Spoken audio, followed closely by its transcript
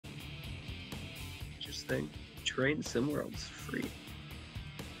thing. Terrain SimWorld's free.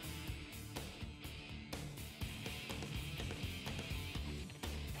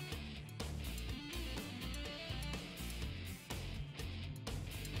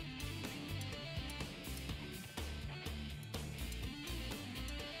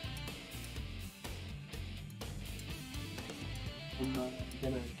 I'm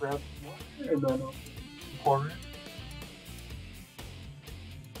gonna grab some water and then I'll pour it.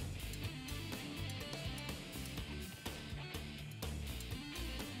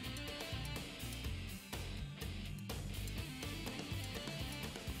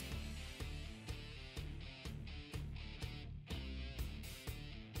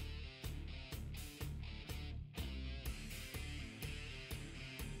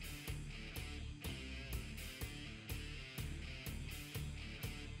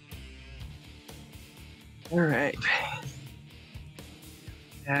 All right.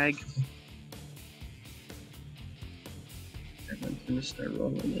 Tag. I'm gonna start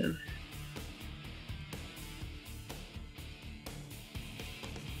rolling in.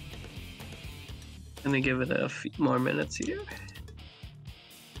 Gonna give it a few more minutes here.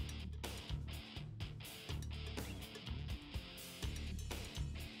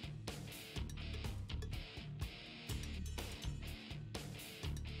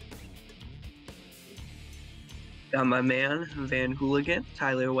 Got my man, Van Hooligan,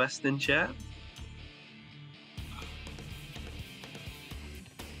 Tyler West in chat.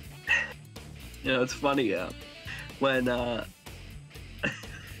 You know, it's funny, when,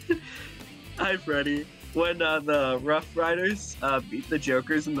 hi Freddy. When the Rough Riders beat the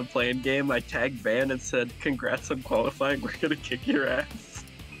Jokers in the play-in game, I tagged Van and said, congrats on qualifying, we're gonna kick your ass.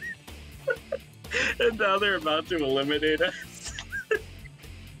 And now they're about to eliminate us.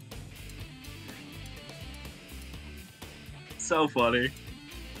 So funny.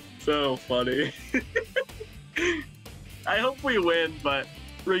 So funny. I hope we win, but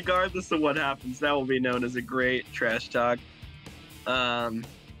regardless of what happens, that will be known as a great trash talk.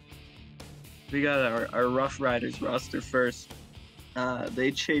 We got our Rough Riders roster first.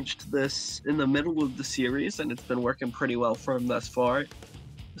 They changed this in the middle of the series, and it's been working pretty well for them thus far,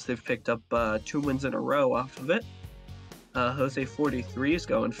 as they've picked up 2 wins in a row off of it. Jose 43 is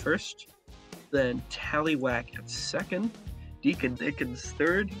going first, then Tallywhack at second, Deacon Dickens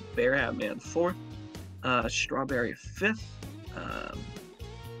third, Bear Hat Man fourth, Strawberry fifth,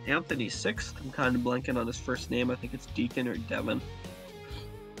 Anthony sixth. I'm kind of blanking on his first name. I think it's Deacon or Devin.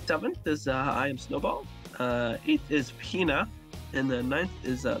 Seventh is I Am Snowball. Eighth is Pina, and the ninth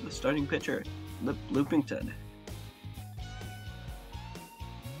is the starting pitcher, Lip Loopington.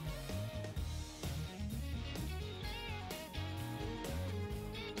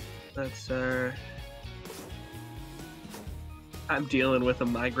 That's I'm dealing with a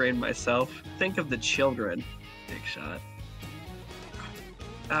migraine myself. Think of the children. Big shot.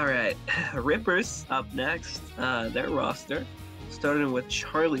 Alright, Rippers up next. Their roster, starting with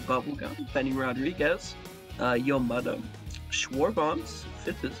Charlie Bubblegum, Benny Rodriguez, Yo Muddo, Schwarbombs,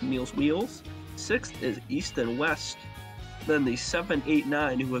 fifth is Meals Wheels, sixth is East and West, then the 7, 8,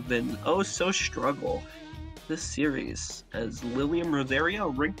 9 who have been oh so struggle this series as Lilium Rosario,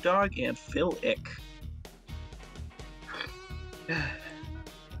 Rink Dog, and Phil Ick.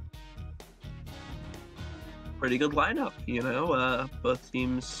 Pretty good lineup, you know, both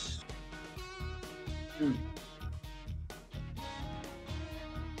teams.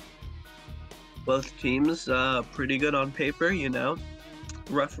 Both teams pretty good on paper, you know.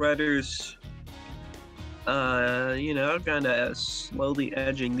 Rough Riders, you know, kind of slowly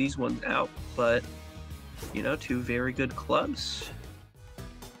edging these ones out, but, you know, 2 very good clubs.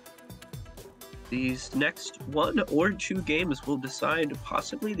 These next 1 or 2 games will decide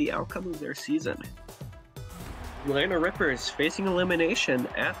possibly the outcome of their season. Atlanta Rippers facing elimination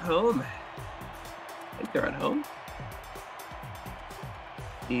at home. I think they're at home.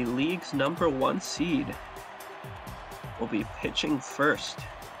 The league's #1 seed will be pitching first.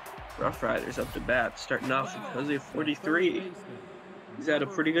 Rough Riders up to bat, starting off with Jose 43. He's had a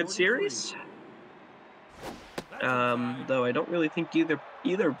pretty good series. Though I don't really think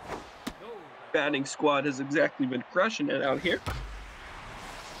either batting squad has exactly been crushing it out here.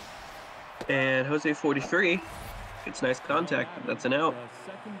 And Jose 43 gets nice contact, but that's an out.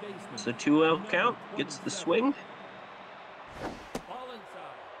 It's a 2-out count, gets the swing.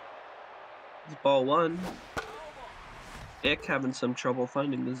 It's ball 1. Ick having some trouble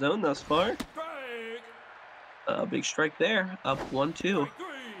finding the zone thus far. Big strike there, up 1-2.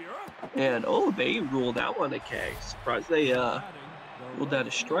 And oh, they ruled out one a K. Surprised they ruled out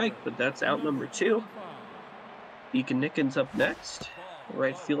a strike, but that's out number 2. Deacon Nickens up next.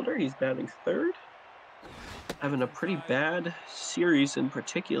 Right fielder, he's batting third. having a pretty bad series in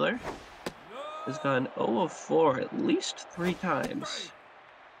particular. Has gone 0 of 4 at least 3 times.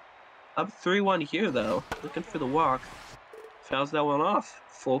 Up 3-1 here, though. Looking for the walk. Fouls that one off.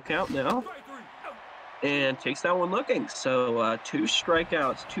 Full count now. And takes that one looking. So 2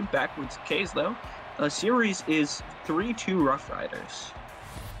 strikeouts, 2 backwards Ks, though. Series is 3-2 Rough Riders.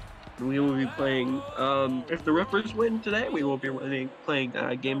 We will be playing, if the Rippers win today, we will be playing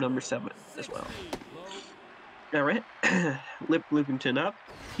game number 7 as well. All right, Lip Bloopington up.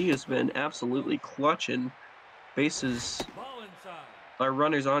 He has been absolutely clutching bases,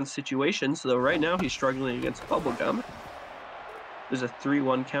 runners on situations, though right now he's struggling against Bubblegum. There's a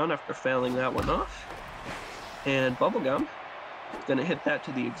 3-1 count after fouling that one off. And Bubblegum is going to hit that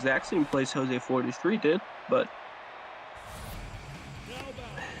to the exact same place Jose 43 did, but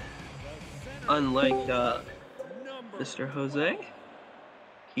unlike Mr. Jose,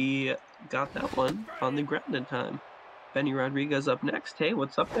 he got that one on the ground in time. Benny Rodriguez up next. Hey,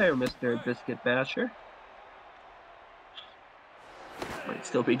 what's up there, Mr. Biscuit Basher? Might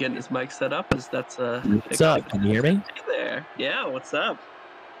still be getting his mic set up, as that's a... What's up? Can you hear me? Hey there. Yeah, what's up?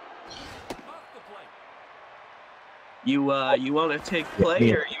 You want to take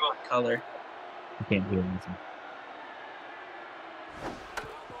play or you want color? I can't hear anything.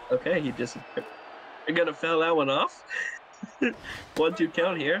 Okay, he just... You're gonna foul that one off? 1-2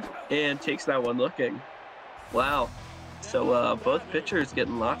 count here, and takes that one looking. Wow. So both pitchers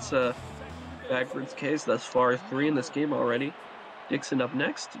getting lots of backwards Ks thus far. 3 in this game already. Dixon up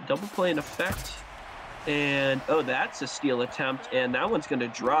next. Double play in effect. And, oh, that's a steal attempt, and that one's going to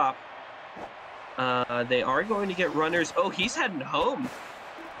drop. They are going to get runners. Oh, he's heading home.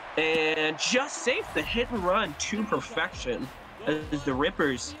 And just safe the hit and run to perfection as the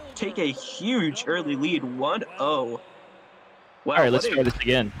Rippers take a huge early lead, 1-0. Wow, all right, let's try this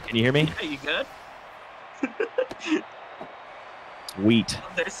again. Can you hear me? Yeah, you good? Sweet.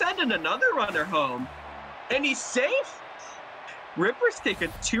 They're sending another runner home. And he's safe? Rippers take a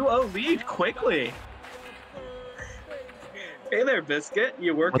 2-0 lead quickly. Hey there, Biscuit.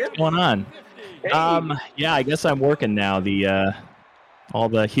 You working? What's going on? Hey. Yeah, I guess I'm working now. All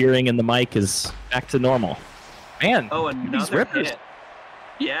the hearing in the mic is back to normal. Man, oh, these another Rippers. hit.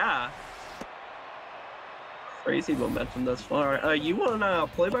 Yeah. Crazy momentum thus far. You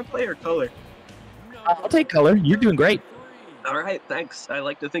want play-by-play or color? I'll take color. You're doing great. All right, thanks. I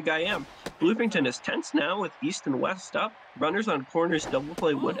like to think I am. Bloopington is tense now with East and West up. Runners on corners, double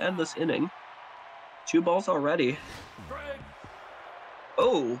play would end this inning. 2 balls already.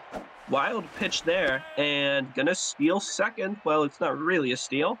 Oh, wild pitch there, and gonna steal second. Well, it's not really a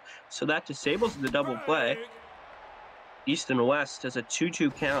steal, so that disables the double play. East and West has a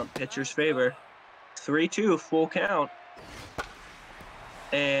 2-2 count, pitcher's favor. 3-2, full count.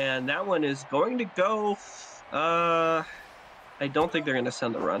 And that one is going to go, I don't think they're going to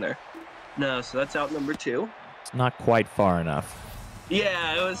send the runner. No, so that's out number 2. It's not quite far enough.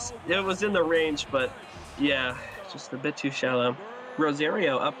 Yeah, it was in the range, but yeah, just a bit too shallow.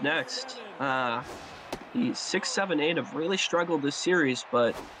 Rosario up next. The 6, 7, 8 have really struggled this series,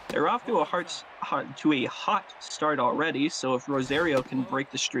 but they're off to a hot start already. So if Rosario can break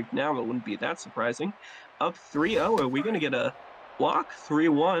the streak now, it wouldn't be that surprising. Up 3-0. Are we going to get a walk?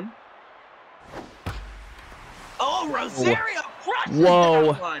 3-1. Oh, Rosario crushes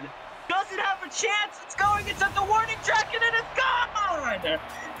that one. Doesn't have a chance. It's going. It's at the warning track, and it is gone.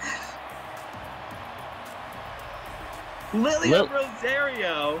 Lilian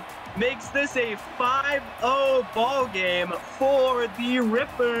Rosario makes this a 5-0 ball game for the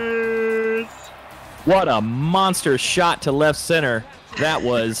Rippers. What a monster shot to left center that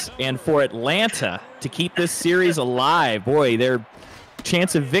was. And for Atlanta to keep this series alive, boy, their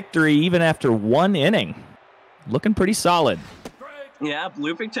chance of victory even after 1 inning. Looking pretty solid. Yeah,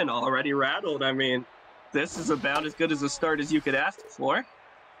 Bloopington already rattled. I mean, this is about as good as a start as you could ask for.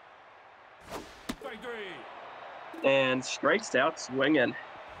 And strikes out swinging.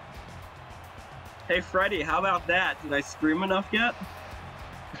 Hey, Freddie, how about that? Did I scream enough yet?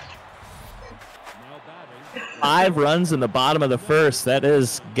 5 runs in the bottom of the first. That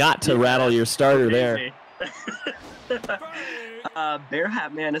has got to rattle your starter there. Bear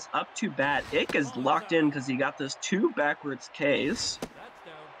Hat Man is up to bat. Ick is locked in because he got those 2 backwards Ks.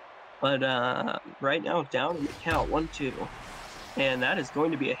 But right now, down in the count, 1-2. And that is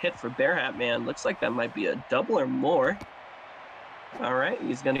going to be a hit for Bear Hat Man. Looks like that might be a double or more. All right,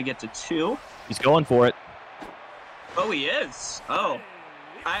 he's going to get to 2. He's going for it. Oh, he is. Oh.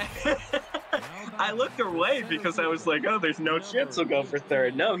 I looked away because I was like, oh, there's no chance he'll go for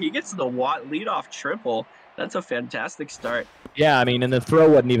third. No, he gets the leadoff triple. That's a fantastic start. Yeah, I mean, and the throw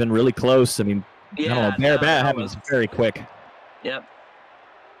wasn't even really close. I mean, I don't know. Yeah, Bear no, bat that having was. is very quick. Yep.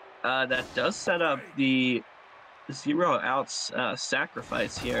 That does set up the 0 outs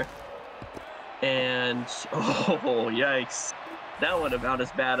sacrifice here. And, oh, yikes. That one about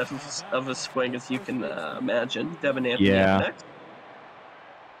as bad of a swing as you can imagine. Devin Anthony up Yeah. next.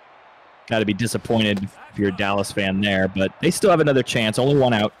 Got to be disappointed if you're a Dallas fan there, but they still have another chance. Only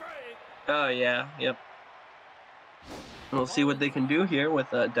one out. Oh, yeah, yep. We'll see what they can do here with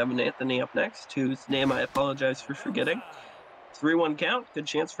Devin Anthony up next, whose name I apologize for forgetting. 3-1 count, good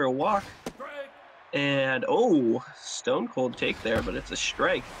chance for a walk. And, oh, stone cold take there, but it's a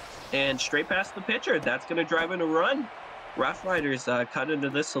strike. And straight past the pitcher, that's going to drive in a run. Rough Riders cut into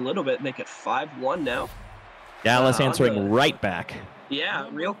this a little bit, make it 5-1 now. Dallas answering right back. Yeah,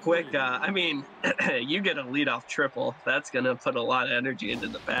 real quick. I mean, you get a leadoff triple. That's going to put a lot of energy into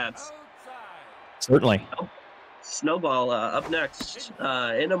the bats. Certainly. Snowball up next.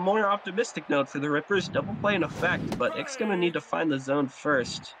 In a more optimistic note for the Rippers, double play in effect, but Ick's going to need to find the zone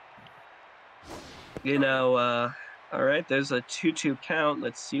first. You know, all right, there's a 2-2 count.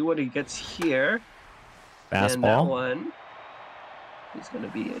 Let's see what he gets here. Fastball. And that one is going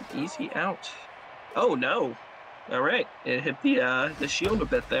to be an easy out. Oh, no. All right, it hit the shield a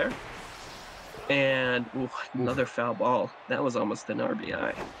bit there. And ooh, another foul ball. That was almost an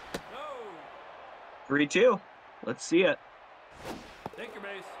RBI. 3-2. Let's see it. Take your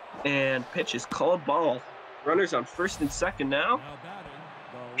base. And pitch is called ball. Runners on first and second now.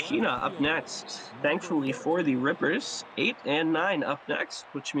 Pina up next. Thankfully for the Rippers, 8 and 9 up next,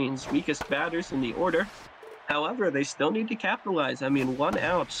 which means weakest batters in the order. However, they still need to capitalize. I mean, 1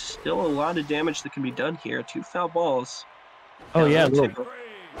 out, still a lot of damage that can be done here. 2 foul balls. Oh, yeah.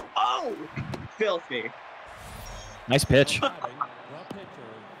 Oh, filthy. Nice pitch.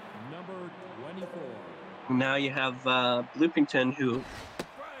 Now you have Bloopington, who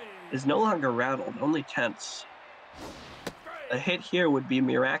is no longer rattled, only tense. A hit here would be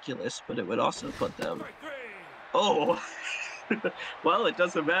miraculous, but it would also put them... Oh! Well, it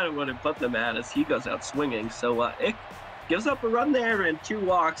doesn't matter what it put them at as he goes out swinging. So Ick gives up a run there and 2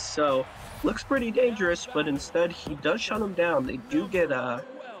 walks, so looks pretty dangerous, but instead he does shut him down. They do get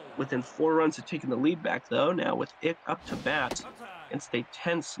within 4 runs of taking the lead back, though, now with Ick up to bat against a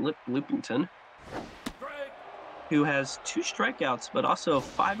tense Lip Bloopington, who has 2 strikeouts, but also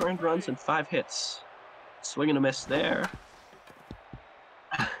 5 earned runs and 5 hits. Swing and a miss there.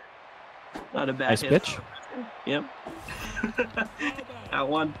 Not a bad nice hit. Pitch. Yep. That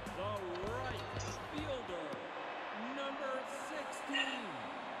one.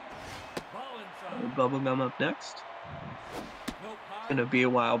 Bubblegum up next. It's gonna be a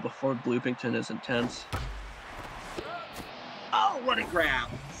while before Bloopington is intense. Oh, what a grab!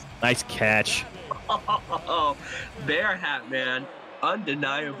 Nice catch. Oh, Bear Hat Man,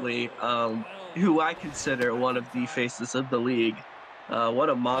 undeniably, who I consider one of the faces of the league. What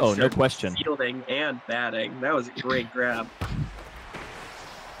a monster. Oh, no question. Fielding and batting. That was a great grab.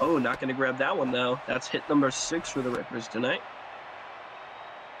 Oh, not going to grab that one, though. That's hit number 6 for the Rippers tonight.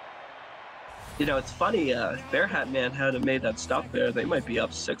 You know, it's funny, Bear Hat Man hadn't made that stop there. They might be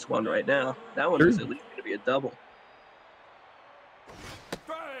up 6-1 right now. That one is at least going to be a double.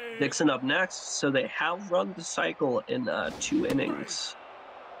 Dixon up next. So they have run the cycle in 2 innings.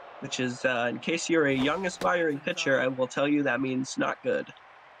 Which is, in case you're a young aspiring pitcher, I will tell you that means not good.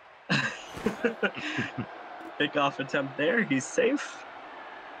 Pickoff attempt there. He's safe.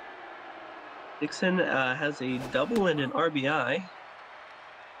 Dixon has a double and an RBI.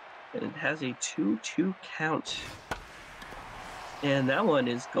 And has a 2-2 count. And that one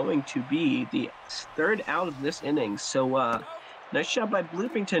is going to be the 3rd out of this inning. So, nice shot by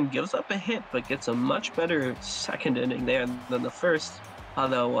Bloopington. Gives up a hit, but gets a much better second inning there than the first.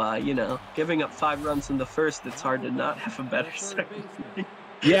 Although, you know, giving up 5 runs in the first, it's hard to not have a better second inning.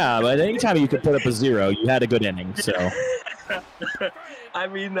 Yeah, but anytime you could put up a 0, you had a good inning, so. I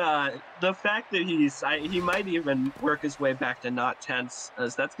mean, the fact that he might even work his way back to not tense,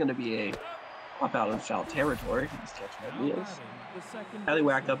 as that's going to be a pop out in foul territory. He's catching ideas.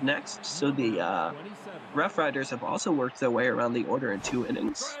 Allywhack up next. So the Rough Riders have also worked their way around the order in 2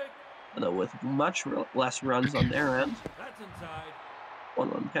 innings, although with much less runs on their end.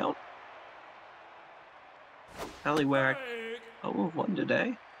 1-1 count. Allywhack, 0-1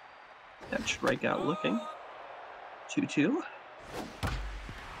 today. That strikeout looking. 2-2.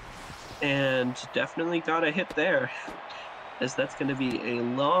 And definitely got a hit there, as that's going to be a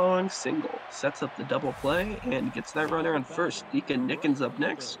long single. Sets up the double play and gets that runner on first. Deacon Nickens up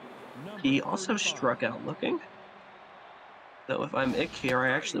next. He also struck out looking. Though if I'm Ick here, I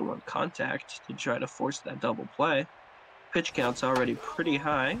actually want contact to try to force that double play. Pitch count's already pretty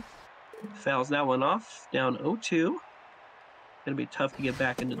high. Fouls that one off, down 0-2. Gonna be tough to get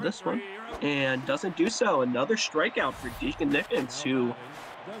back into this one. And doesn't do so. Another strikeout for Deacon Nickens, who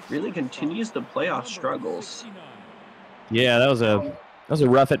really continues the playoff struggles. Yeah, that was a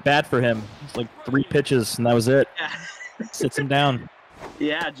rough at bat for him. It's like 3 pitches and that was it. Yeah, Sits him down.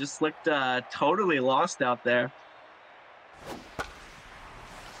 yeah, just looked totally lost out there.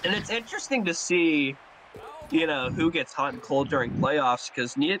 And it's interesting to see, you know, who gets hot and cold during playoffs,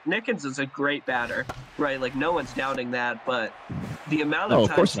 because Nickens is a great batter, right? Like, no one's doubting that, but the amount of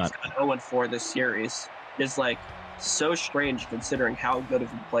times he's got 0-4 this series is, like, so strange considering how good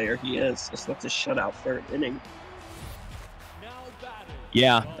of a player he is. Just lets a shutout third inning.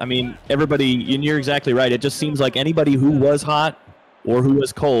 Yeah, I mean, everybody, and you're exactly right. It just seems like anybody who was hot or who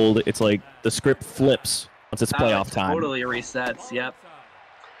was cold, it's like the script flips once it's playoff time. Totally resets, yep.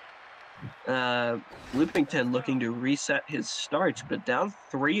 Bloomington looking to reset his start, but down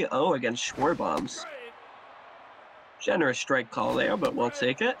 3-0 against Schwarbombs. Generous strike call there, but we'll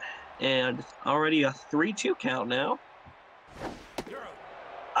take it. And already a 3-2 count now.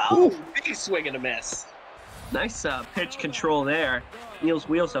 Oh, big swing and a miss. Nice pitch control there. Neal's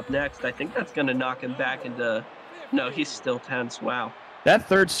wheels up next. I think that's going to knock him back into... No, he's still tense. Wow. That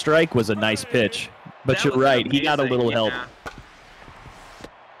third strike was a nice pitch, but That you're was right. amazing, He got a little help.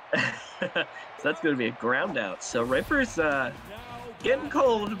 So that's going to be a ground out. So Ripper's getting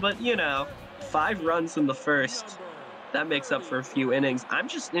cold, but, you know, 5 runs in the first. That makes up for a few innings. I'm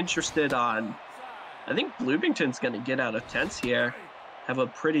just interested on... I think Bloomington's going to get out of tense here. Have a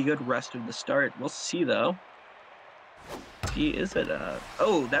pretty good rest of the start. We'll see, though. He is at a...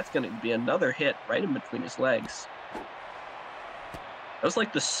 Oh, that's going to be another hit right in between his legs. That was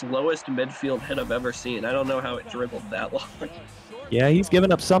like the slowest midfield hit I've ever seen. I don't know how it dribbled that long. Yeah, he's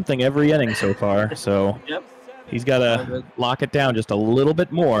given up something every inning so far, so Yep. He's got to lock it down just a little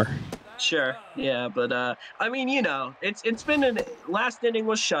bit more. Sure, yeah, but I mean, you know, it's been last inning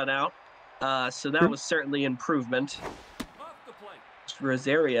was shutout, so that was certainly improvement.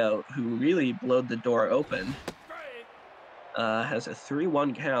 Rosario, who really blowed the door open, has a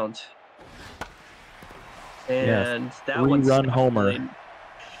 3-1 count. And yes, that one's run homer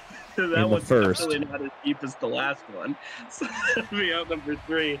that one's definitely not as deep as the last one. So that'll be out number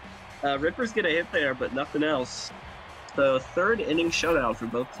 3. Ripper's gonna hit there, but nothing else. So 3rd inning shutout for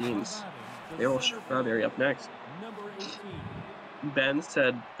both teams. Daryl Strawberry up next. Ben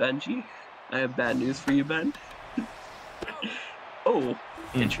said, Benji, I have bad news for you, Ben. Oh,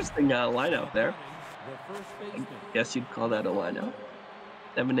 interesting lineup there. I guess you'd call that a lineup.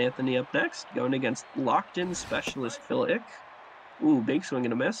 Evan Anthony up next, going against locked-in specialist Phil Ick. Ooh, big swing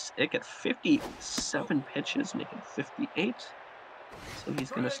and a miss. Ick at 57 pitches, making 58. So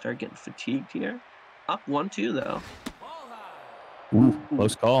he's going to start getting fatigued here. Up 1-2, though. Ooh,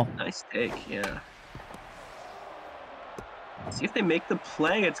 close call. Nice take, yeah. See if they make the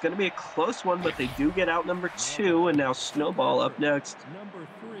play. It's going to be a close one, but they do get out number 2, and now Snowball up next.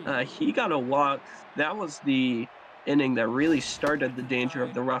 He got a walk. That was the inning that really started the danger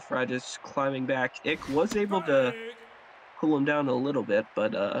of the Rough Riders climbing back. Ick was able to pull him down a little bit,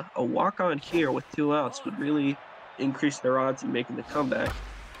 but a walk-on here with 2 outs would really increase their odds in making the comeback.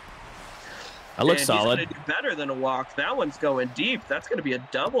 That looks solid. He's going to do better than a walk. That one's going deep. That's going to be a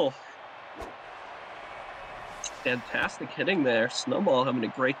double. Fantastic hitting there. Snowball having a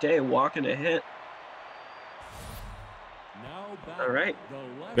great day, walking a hit. All right.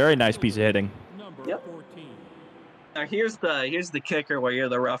 Very nice piece of hitting. Yep. Now here's the kicker where you're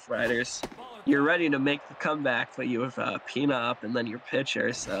the Rough Riders. You're ready to make the comeback, but you have Pina up and then your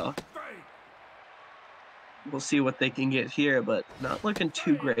pitcher, so we'll see what they can get here, but not looking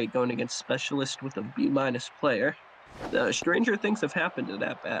too great going against Specialist with a B- player. Stranger things have happened at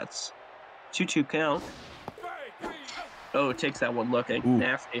at-bats. 2-2 count. Oh, takes that one looking. Ooh.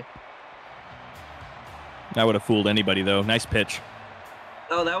 Nasty. That would have fooled anybody, though. Nice pitch.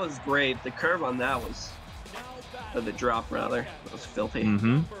 Oh, that was great. The curve on that was... Or the drop, rather. That was filthy.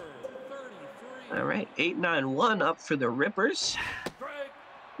 Mm-hmm. All right, 8-9-1 up for the Rippers.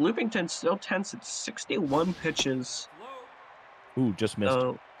 Bloomington still tense at 61 pitches. Ooh, just missed.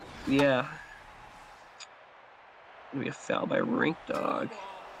 Oh, yeah. Gonna be a foul by Rink Dog.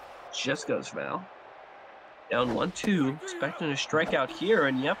 Just goes foul. Down 1-2, expecting a strikeout here,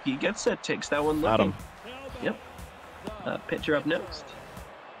 and yep, he gets it. Takes that one looking. Yep. Pitcher up next.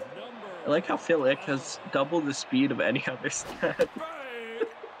 I like how Phil Ick has double the speed of any other stat.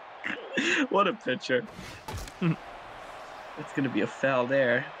 What a pitcher. It's going to be a foul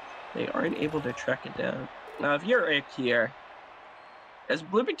there. They aren't able to track it down. Now, if you're Ick here, as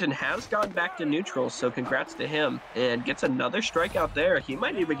Bloomington has gone back to neutral, so congrats to him, and gets another strikeout there. He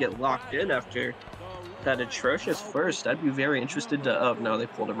might even get locked in after that atrocious first. I'd be very interested to. Oh no, they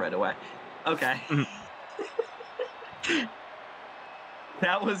pulled him right away. Okay.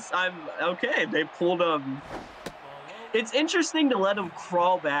 That was I'm okay. They pulled him. It's interesting to let him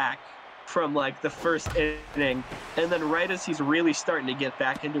crawl back from like the first inning, and then right as he's really starting to get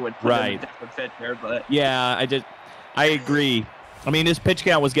back into it, put him a different pitcher. But yeah, I agree. I mean, his pitch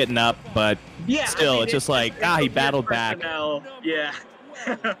count was getting up, but yeah, still, I mean, it's just like he battled back. Yeah.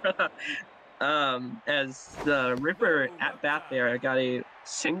 As the Ripper at bat there, I got a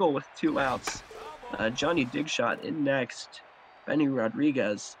single with 2 outs. Johnny Digshot in next. Benny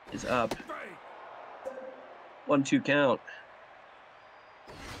Rodriguez is up. 1-2 count.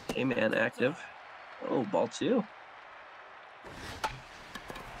 K-Man active. Oh, ball 2.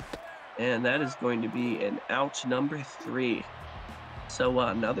 And that is going to be an out number 3. So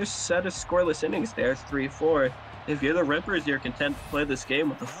another set of scoreless innings there, 3-4. If you're the Rippers, you're content to play this game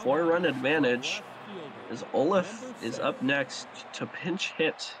with a 4-run advantage, as Olaf is up next to pinch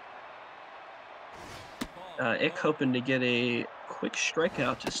hit. Ick hoping to get a quick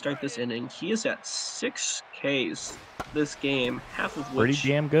strikeout to start this inning. He is at 6 Ks this game, half of which... Pretty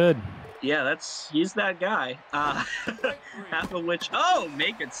damn good. Yeah, he's that guy. Half of which... Oh,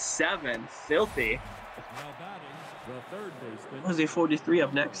 make it 7. Filthy. Jose 43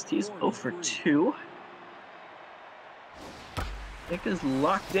 up next. He's 0 for 2. Nick is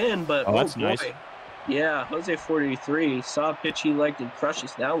locked in, but that's boy. nice. Yeah, Jose 43 saw a pitch he liked and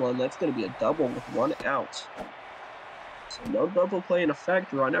crushes that one. That's going to be a double with 1 out. So no double play in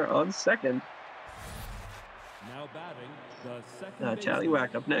effect. Runner on second. Now batting, the second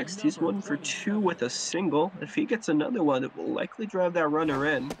Tallywhack up next. He's 1 for 2 with a single. If he gets another one, it will likely drive that runner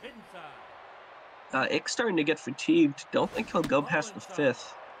in. Ick's starting to get fatigued. Don't think he'll go past the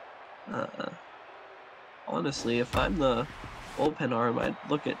 5th. Honestly, if I'm the bullpen arm, I'd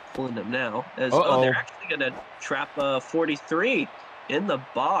look at pulling him now. As they're actually going to trap 43 in the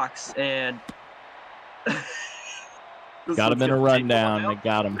box, and got him in a rundown. They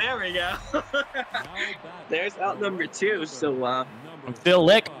got him. There we go. There's out number 2. So Phil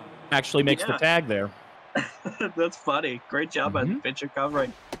Lick actually makes the tag there. That's funny. Great job on the pitcher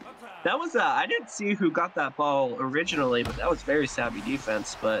covering. That was I didn't see who got that ball originally, but that was very savvy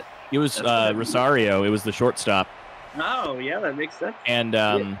defense. But it was Rosario. It was the shortstop. Oh yeah, that makes sense. And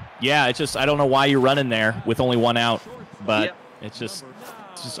yeah, it's just I don't know why you're running there with only 1 out, but it's just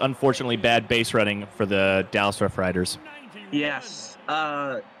unfortunately bad base running for the Dallas Rough Riders. Yes.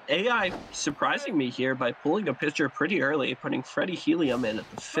 AI surprising me here by pulling a pitcher pretty early, putting Freddie Helium in at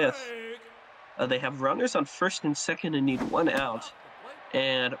the 5th. They have runners on first and second and need 1 out.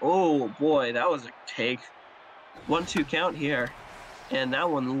 And, oh, boy, that was a take. 1-2 count here. And that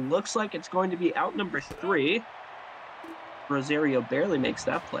one looks like it's going to be out number 3. Rosario barely makes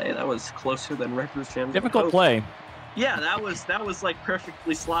that play. That was closer than Rutgers fans. Difficult play. Yeah, that was like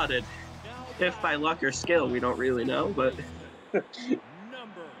perfectly slotted. If by luck or skill, we don't really know, but...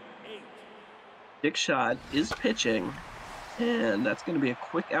 Dick Shot is pitching, and that's going to be a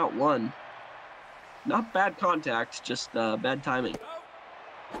quick out 1. Not bad contact, just bad timing.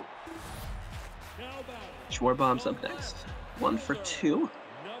 Schwarbaum's up next. 1 for 2.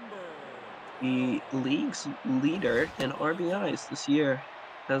 The league's leader in RBIs this year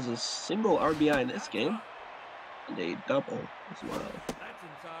has a single RBI in this game and a double as well.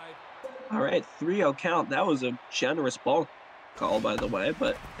 All right, 3-0 count. That was a generous ball call, by the way,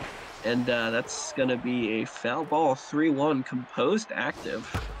 and that's going to be a foul ball. 3-1, composed active.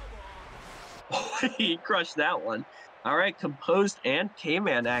 He crushed that one. All right, composed and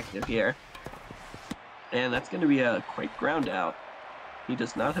K-Man active here. And that's going to be a quick ground out. He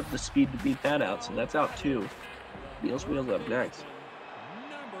does not have the speed to beat that out, so that's out 2. Meals Wheels up next.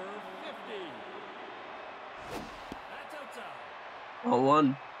 Ball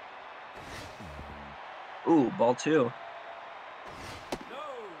 1. Ooh, ball 2.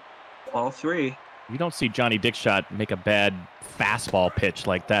 Ball 3. You don't see Johnny Dickshot make a bad fastball pitch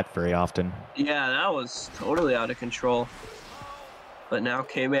like that very often. Yeah, that was totally out of control. But now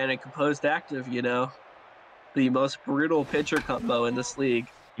K-Man and composed active, you know. The most brutal pitcher combo in this league.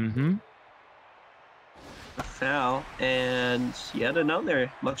 Mm-hmm. A foul, and yet another,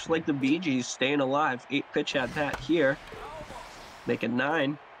 much like the Bee Gees, staying alive. 8 pitch at bat here. Make it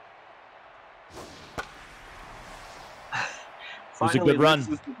 9. It was a good run. This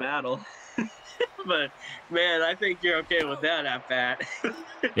is the battle. But, man, I think you're okay with that at bat.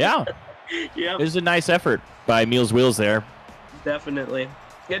 Yeah. Yeah. It was a nice effort by Meals Wheels there. Definitely.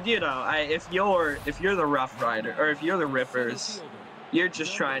 And, you know, if you're the Rough Rider, or if you're the Rippers, you're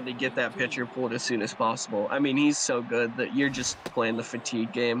just trying to get that pitcher pulled as soon as possible. I mean, he's so good that you're just playing the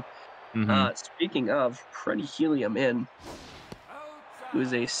fatigue game. Speaking of, Freddie Helium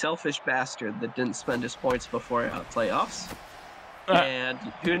who's a selfish bastard that didn't spend his points before playoffs. And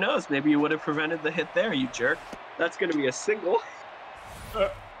who knows, maybe you would have prevented the hit there, you jerk. That's going to be a single.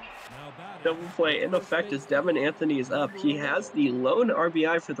 Double play in effect as Devin Anthony is up. He has the lone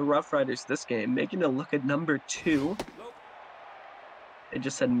RBI for the Rough Riders this game, making a look at number 2. It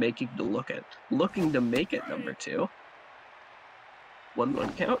just said looking to make it number 2.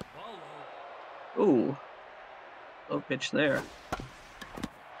 1-1 count. Ooh. Low pitch there.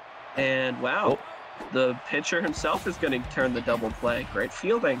 And wow, the pitcher himself is going to turn the double play. Great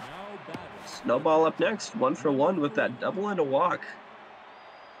fielding. Snowball up next, 1 for 1 with that double and a walk.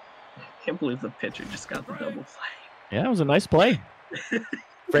 I can't believe the pitcher just got the double play. Yeah, it was a nice play.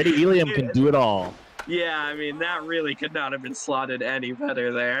 Freddie Helium can do it all. Yeah, I mean, that really could not have been slotted any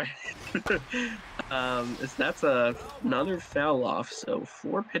better there. That's another foul off, so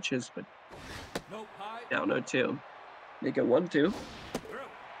 4 pitches, but down 0-2. Make it 1-2.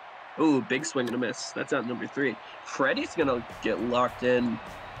 Ooh, big swing and a miss. That's out number 3. Freddie's going to get locked in,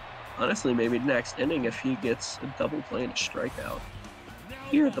 honestly, maybe next inning if he gets a double play and a strikeout.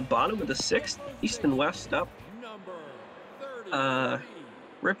 Here at the bottom of the 6th, East and West up.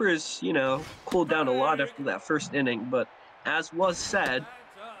 Rippers, cooled down a lot after that first inning, but as was said,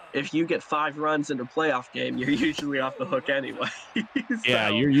 if you get 5 runs in a playoff game, you're usually off the hook anyway. Yeah,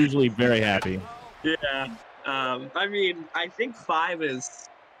 you're usually very happy. Yeah. I mean, I think 5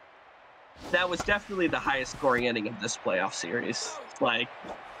 that was definitely the highest scoring inning of this playoff series. Like,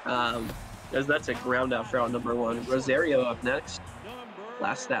 that's a ground out for out number 1. Rosario up next.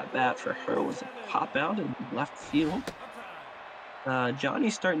 Last at bat for her was a pop out in left field.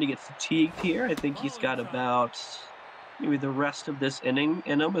 Johnny's starting to get fatigued here. I think he's got about maybe the rest of this inning,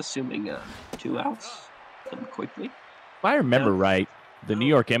 and I'm assuming 2 outs. Quickly. If I remember right, the New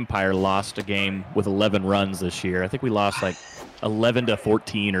York Empire lost a game with 11 runs this year. I think we lost like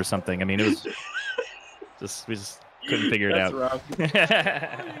 11-14 or something. I mean, it was we just couldn't figure it out. Rough.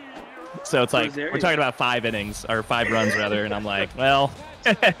 So it's like we're talking about 5 innings or 5 runs rather, and I'm like, well.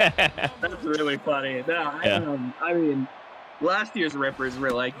 That's really funny. No, I mean, last year's Rippers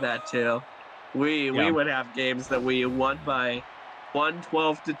were like that too. We would have games that we won by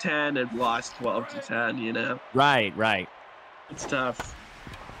 12-10 and lost 12-10. Right. It's tough.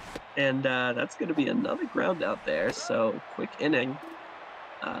 And that's going to be another ground out there. So quick inning.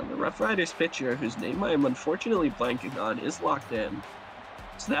 The Rough Riders pitcher, whose name I am unfortunately blanking on, is locked in.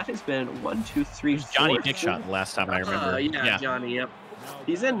 So that has been 1, 2, 3, 4. Johnny Dickshot last time I remember. Yeah, Johnny. Yep.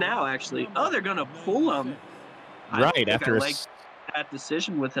 He's in now, actually. Oh, they're going to pull him. Right after that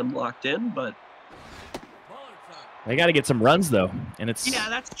decision with him locked in, but they got to get some runs though, and it's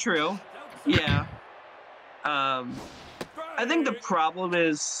that's true. Yeah. I think the problem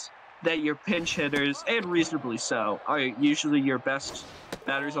is that your pinch hitters, and reasonably so, are usually your best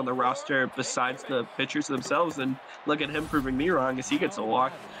batters on the roster besides the pitchers themselves. And look at him proving me wrong as he gets a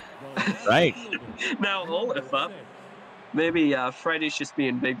walk. Right. Now Olaf up. Maybe Friday's just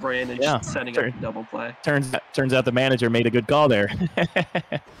being big brain and just setting up a double play. Turns out the manager made a good call there.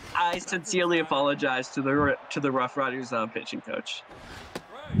 I sincerely apologize to the Rough Riders pitching coach.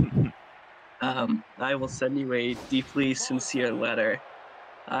 I will send you a deeply sincere letter.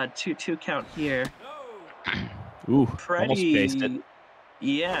 2-2 count here. Ooh, Freddie, almost faced it.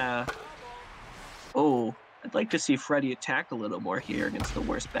 Yeah. Oh, I'd like to see Freddie attack a little more here against the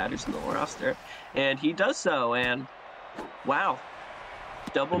worst batters in the roster. And he does so, and wow.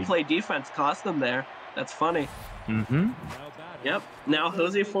 Double play defense cost them there. That's funny. Mm-hmm. Yep. Now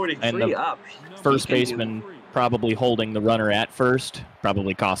Jose 43 up. First baseman probably holding the runner at first.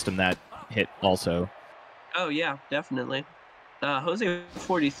 Probably cost him that hit also. Oh, yeah, definitely. Jose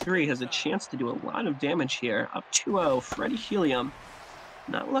 43 has a chance to do a lot of damage here. Up 2-0, Freddie Helium.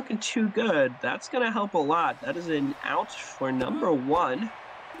 Not looking too good. That's going to help a lot. That is an out for number 1.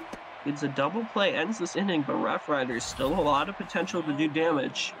 It's a double play, ends this inning, but Rough Riders still a lot of potential to do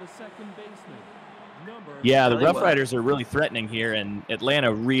damage. Yeah, the Rough Riders are really threatening here, and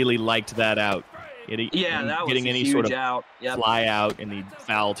Atlanta really liked that out. That was getting a any huge sort of out. Yep. fly out in the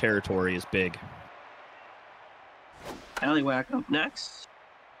foul territory is big. Alleywack up next.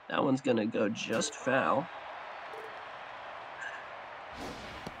 That one's going to go just foul.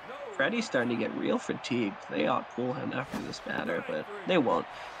 Freddie's starting to get real fatigued. They ought to pull him after this batter, but they won't.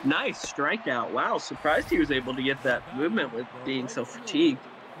 Nice strikeout. Wow, surprised he was able to get that movement with being so fatigued.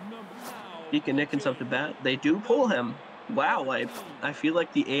 Deacon Nickens up to bat. They do pull him. Wow, I feel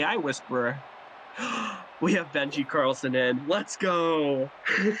like the AI whisperer We have Benji Carlson in. Let's go.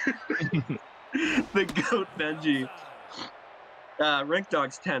 The GOAT Benji. Rank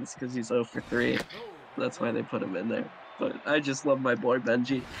Dog's tense because he's 0 for 3. That's why they put him in there. But I just love my boy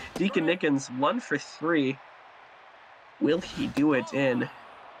Benji. Deacon Nickens 1 for 3. Will he do it in?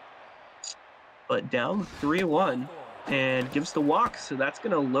 But down 3-1 and gives the walk. So that's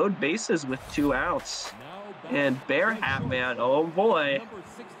going to load bases with 2 outs. And Bear Hat Man, oh boy.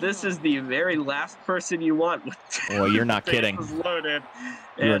 This is the very last person you want with Boy, you're not kidding. Loaded.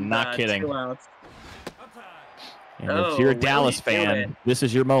 You're And, not kidding. 2 outs. And if you're a Dallas fan, this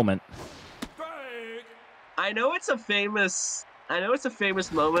is your moment. I know it's a famous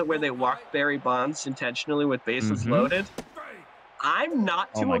moment where they walk Barry Bonds intentionally with bases loaded. I'm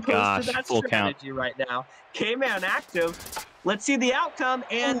not too opposed to that strategy right now. K-Man active. Let's see the outcome.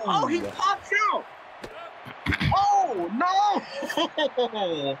 And he pops out. Oh no!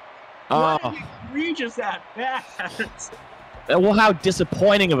 What an egregious at bat. Well, how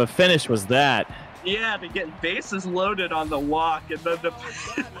disappointing of a finish was that? Yeah, to get bases loaded on the walk, and then the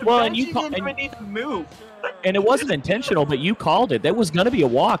and you didn't even need to move. And it wasn't intentional, but you called it. That was going to be a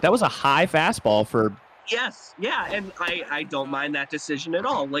walk. That was a high fastball for. Yes, yeah, and I don't mind that decision at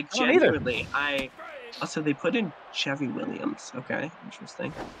all. Like genuinely, also they put in Chevy Williams. Okay,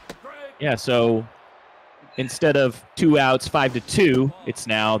 interesting. Yeah, so instead of 2 outs, 5-2, it's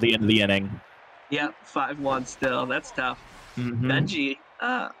now the end of the inning. Yep, 5-1 still. That's tough. Benji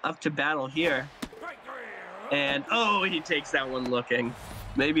up to battle here. And, he takes that one looking.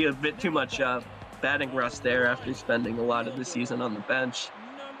 Maybe a bit too much batting rust there after spending a lot of the season on the bench.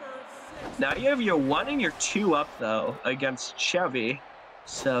 Now you have your 1 and your 2 up, though, against Chevy.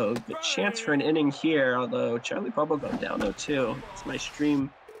 So the chance for an inning here, although Charlie Bubblegum down 0-2. It's my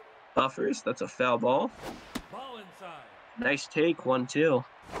stream buffers. That's a foul ball. Nice take, 1-2.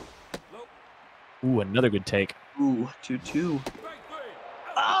 Ooh, another good take. Ooh, 2-2.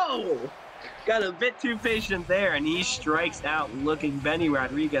 Oh! Got a bit too patient there, and he strikes out, looking Benny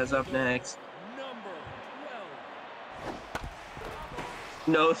Rodriguez up next.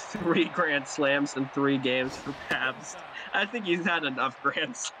 No 3 grand slams in 3 games for Pabst. I think he's had enough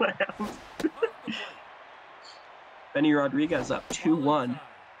grand slams. Benny Rodriguez up 2-1,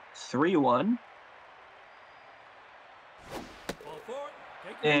 3-1.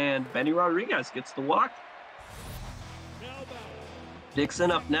 And Benny Rodriguez gets the walk. Dixon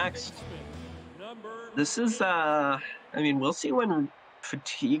up next. This is, we'll see when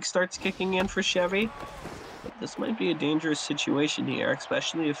fatigue starts kicking in for Chevy. But this might be a dangerous situation here,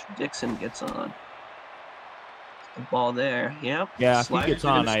 especially if Dixon gets on. The ball there, yep. Yeah, if he gets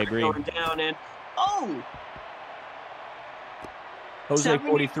on, I agree. Going down and, Jose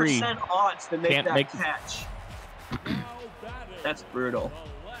 43 70% odds to make can't that make catch. That's brutal.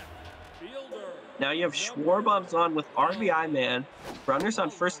 Now you have Schwarbubs on with RBI man. Runners on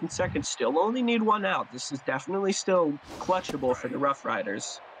first and second still only need 1 out. This is definitely still clutchable for the Rough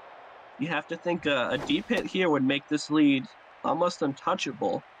Riders. You have to think a deep hit here would make this lead almost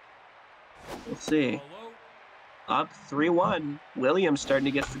untouchable. We'll see. Up 3-1. Williams starting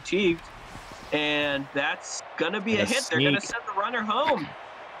to get fatigued. And that's going to be a hit. They're going to send the runner home.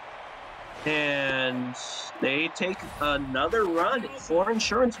 And they take another run for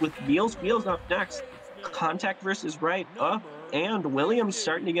insurance with Wheels up next. Contact versus right up. And Williams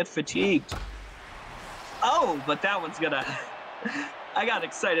starting to get fatigued. But that one's going to... I got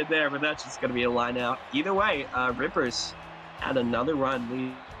excited there, but that's just going to be a line out. Either way, Rippers had another run,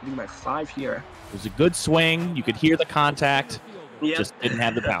 leading by 5 here. It was a good swing. You could hear the contact. Yep. Just didn't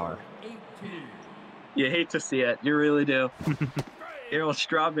have the power. You hate to see it. You really do. Errol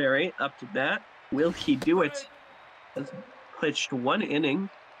Strawberry up to bat. Will he do it? Has pitched 1 inning.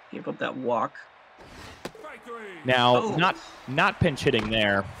 Gave up that walk. Now, not pinch hitting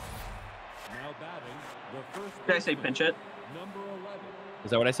there. Did I say pinch hit? Is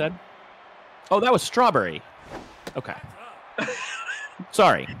that what I said? Oh, that was Strawberry. Okay.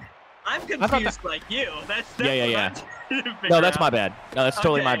 Sorry. I'm confused like you. That's yeah. No, that's my bad. No, that's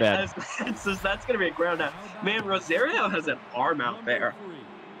totally my bad. That's going to be a ground out. Man, Rosario has an arm out there.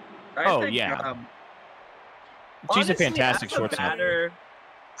 Yeah. She's a fantastic shortstop.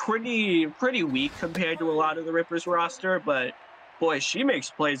 Pretty weak compared to a lot of the Rippers roster, but boy, she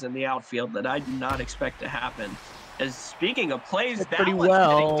makes plays in the outfield that I did not expect to happen. As speaking of plays, that pretty one's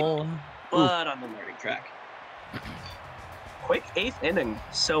well. Blood on the warning track. Quick 8th inning.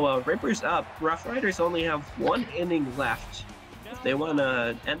 So Rippers up. Rough Riders only have 1 inning left. If they want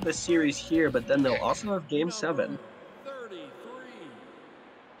to end the series here, but then they'll also have Game 7.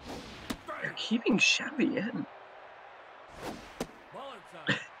 They're keeping Chevy in.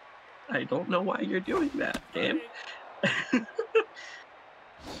 I don't know why you're doing that, game.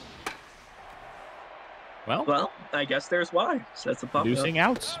 Well, I guess there's why. So that's a pop Producing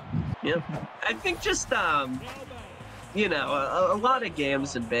outs. Yeah. I think just, you know, a lot of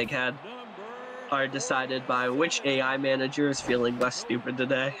games in Big Head are decided by which AI manager is feeling less stupid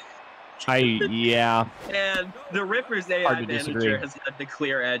today. Yeah. And the Ripper's AI manager has had the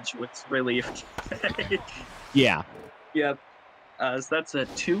clear edge, which relieved. Yeah. Yep. So that's a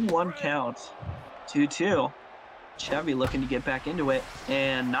 2-1 count. 2-2. Chevy looking to get back into it,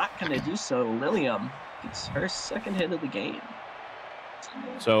 and not going to do so. Lilium gets her second hit of the game.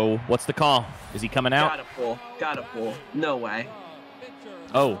 So what's the call? Is he coming out? Gotta pull. No way.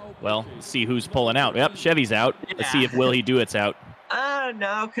 Oh, well, let's see who's pulling out. Yep, Chevy's out. Yeah. Let's see if Will He Do It's out.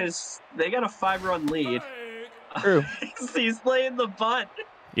 No, because they got a 5-run lead. True. He's laying the bunt.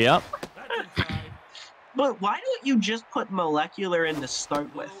 Yep. But why don't you just put Molecular in to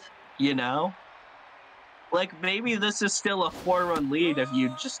start with, you know? Like, maybe this is still a 4-run lead if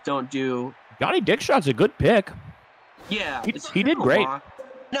you just don't do... Johnny Dickshot's a good pick. Yeah. He did great.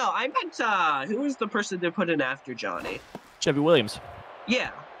 No, I meant, who was the person they put in after Johnny? Chevy Williams.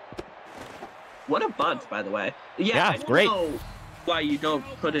 Yeah. What a bunt, by the way. Yeah, it's great. I don't know why you don't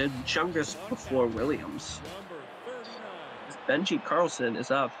put in Chungus before Williams. Benji Carlson is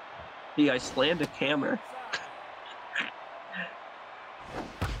up. The Icelandic hammer.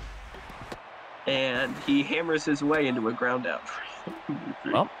 And he hammers his way into a ground out.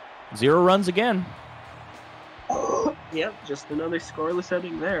 Well, 0 runs again. Yep, just another scoreless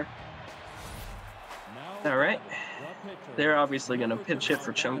inning there. All right. They're obviously going to pinch hit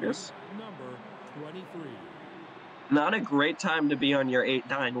for Chungus. Not a great time to be on your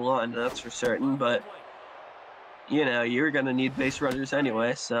 8-9-1, that's for certain, but, you know, you're going to need base runners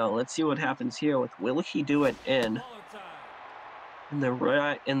anyway, so let's see what happens here with Will He Do It in. And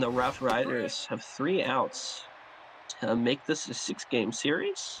the Rough Riders have 3 outs to make this a 6-game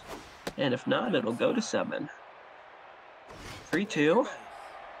series, and if not, it'll go to 7. 3-2.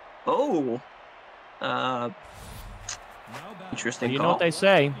 Oh! Interesting You call. know what they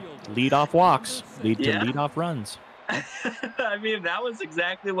say, lead-off walks lead to lead-off runs. I mean, that was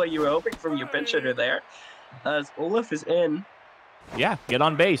exactly what you were hoping from your pinch hitter there. As Olaf is in. Yeah, get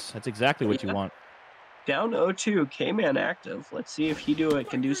on base. That's exactly what you want. Down 0-2, K-Man active. Let's see if He Do It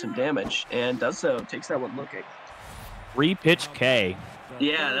can do some damage. And does so. Takes that one looking. 3-pitch K.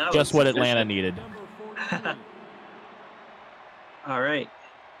 Yeah, that just was what Atlanta needed. All right.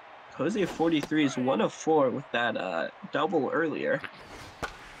 Jose 43 is 1 of 4 with that double earlier,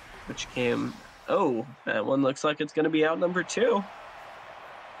 which came. Oh, that one looks like it's going to be out number 2.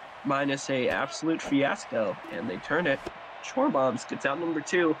 Minus a absolute fiasco, and they turn it. Shore Bombs gets out number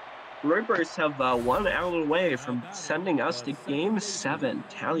 2. Rippers have 1 out away from sending us to Game 7.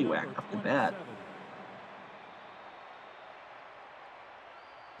 Tallywhack up the bat.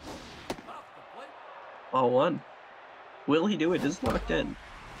 Ball 1. Will He Do It is locked in.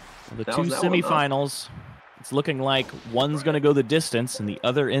 The 2 semifinals, it's looking like one's going to go the distance and the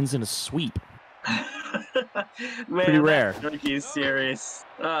other ends in a sweep. Man, pretty rare. Turkey series.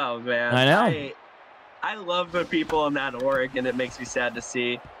 Oh man, I know. I love the people in that org, and it makes me sad to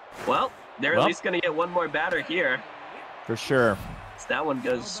see. Well, they're at least going to get one more batter here. For sure. So that one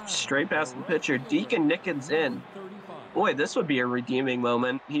goes straight past the pitcher. Deacon Nickens in. Boy, this would be a redeeming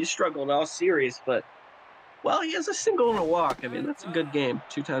moment. He's struggled all series, but well, he has a single and a walk. I mean, that's a good game.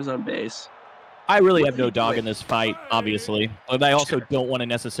 2 times on base. I really have no dog in this fight, obviously. But I also don't want to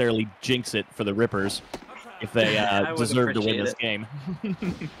necessarily jinx it for the Rippers if they deserve to win this game.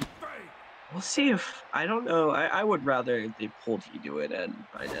 We'll see if... I don't know. I would rather if they pulled He Do It in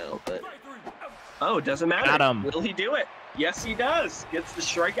by now, but... Oh, doesn't matter. Got him. Will he do it? Yes, he does. Gets the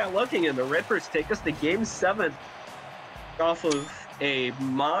strikeout looking, and the Rippers take us to Game 7 off of a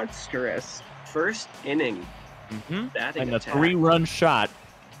monstrous first inning. Batting and a attack. 3-run shot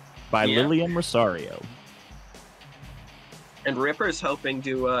by Lilium Rosario. And Rippers hoping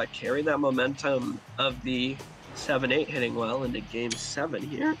to carry that momentum of the 7-8 hitting well into Game 7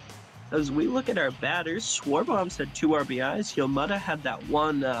 here. As we look at our batters, Swarbombs had 2 RBIs. Yomada had that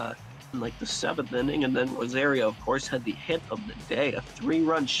one in like the 7th inning, and then Rosario, of course, had the hit of the day, a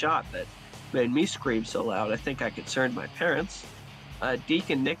 3-run shot that made me scream so loud I think I concerned my parents.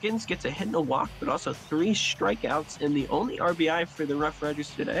 Deacon Nickens gets a hit and a walk, but also 3 strikeouts, and the only RBI for the Rough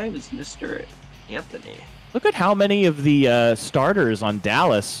Riders today was Mr. Anthony. Look at how many of the starters on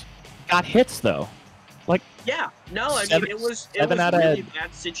Dallas got hits, though. Like, yeah, no, I mean, it was really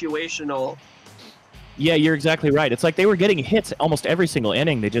bad situational. Yeah, you're exactly right. It's like they were getting hits almost every single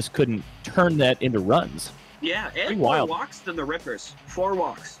inning. They just couldn't turn that into runs. Yeah, and 4 walks to the Rippers. 4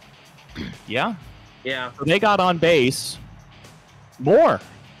 walks. Yeah. Yeah, So they got on base more.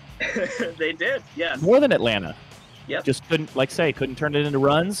 they did. Yes. More than Atlanta. Yep. Just couldn't turn it into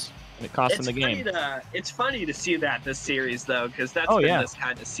runs, and it cost them the game. It's funny to see that this series, though, because that's Oh, been yeah. this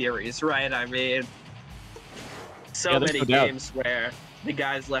kind of series, right? I mean, so Yeah, there's many no doubt. games where the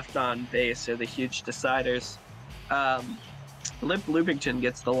guys left on base are the huge deciders. Limp Loopington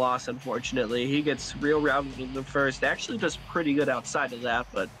gets the loss, unfortunately. He gets real rounded in the first. Actually does pretty good outside of that,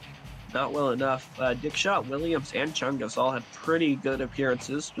 but not well enough. Dick Shot, Williams, and Chungus all had pretty good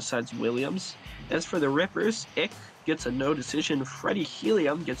appearances besides Williams. As for the Rippers, Ick gets a no decision. Freddie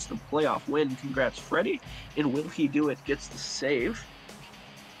Helium gets the playoff win. Congrats, Freddie. And Will He Do It gets the save.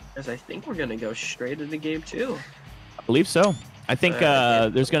 As I think we're going to go straight into game 2. I believe so. I think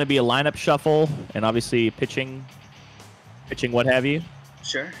there's going to be a lineup shuffle and obviously pitching, what have you.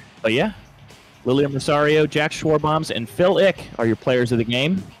 Sure. But yeah, Lilian Rosario, Jack Schwarbaums, and Phil Ick are your players of the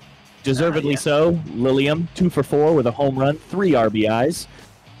game. Deservedly so. Lilium, 2 for 4 with a home run, 3 RBIs.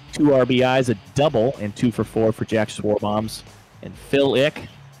 2 RBIs, a double, and 2 for 4 for Jack Schwarbaums. And Phil Ick,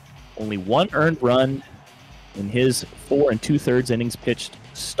 only 1 earned run in his 4 2/3 innings pitched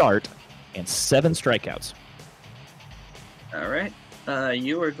start and 7 strikeouts. All right.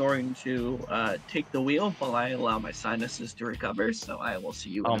 You are going to take the wheel while I allow my sinuses to recover, so I will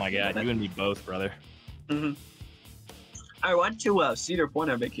see you. Oh my God, you and me both, brother. Mm-hmm. I went to Cedar Point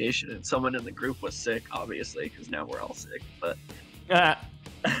on vacation, and someone in the group was sick, obviously, because now we're all sick. But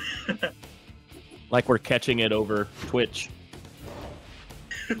like we're catching it over Twitch.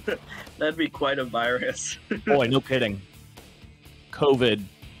 That'd be quite a virus. Boy, no kidding. COVID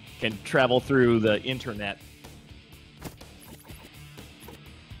can travel through the internet.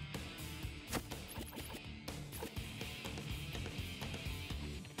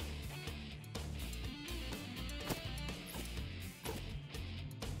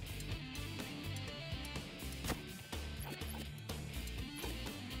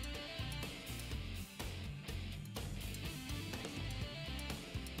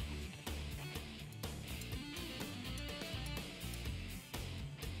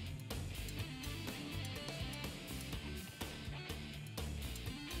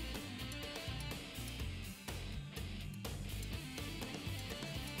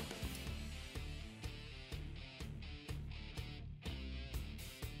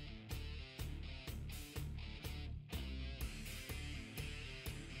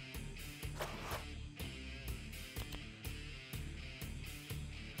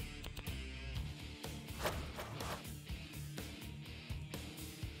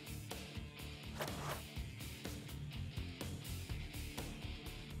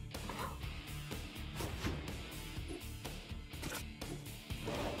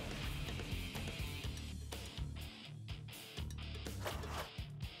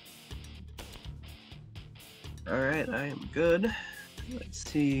 Alright, I am good. Let's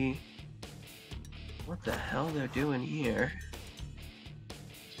see what the hell they're doing here.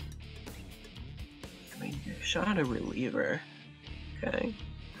 I mean, they shot a reliever. Okay.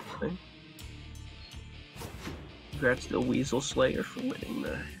 Congrats to Weasel Slayer for winning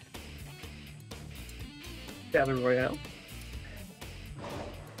the Battle Royale.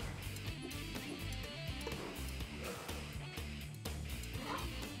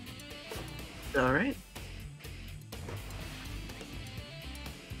 Alright.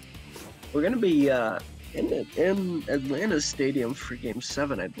 We're gonna be in Atlanta Stadium for Game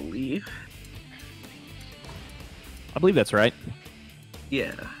 7, I believe. I believe that's right.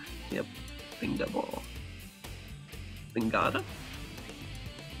 Yeah. Yep. Bing double. Bingata.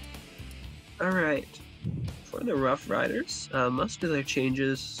 Alright. For the Rough Riders, most of their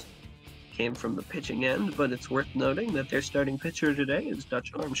changes came from the pitching end, but it's worth noting that their starting pitcher today is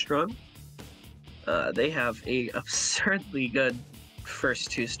Dutch Armstrong. They have a absurdly good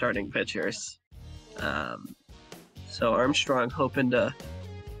first 2 starting pitchers. So Armstrong hoping to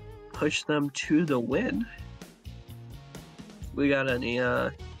push them to the win. We got any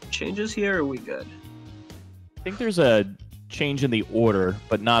changes here, or are we good? I think there's a change in the order,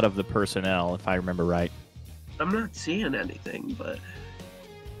 but not of the personnel, if I remember right. I'm not seeing anything, but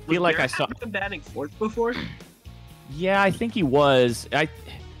I feel like I saw him batting 4th before. Yeah, I think he was. I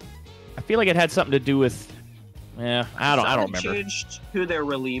feel like it had something to do with. Yeah, I don't remember. Changed who their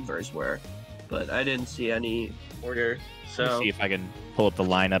relievers were, but I didn't see any order. So Let me see if I can pull up the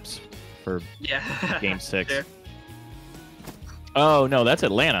lineups for Game 6. Sure. Oh no, that's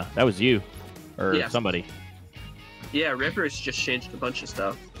Atlanta. That was you, or Yes. somebody. Yeah, Rippers just changed a bunch of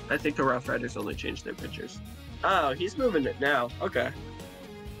stuff. I think the Rough Riders only changed their pitchers. Oh, he's moving it now. Okay.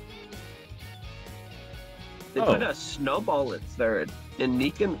 They put a Snowball at 3rd, and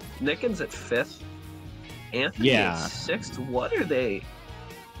Nickens at 5th. Anthony at 6th. What are they?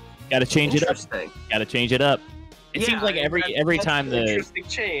 Got to change it up. Got to change it up. It seems like every time the interesting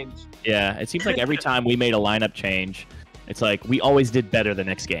change. Yeah, it seems like every time we made a lineup change, it's like we always did better the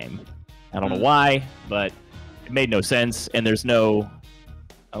next game. I don't know why, but it made no sense, and I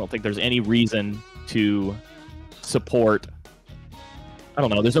don't think there's any reason to support. I don't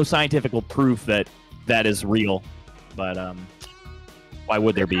know. There's no scientific proof that is real, but why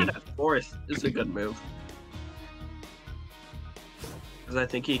would there be? 4th is a good move because I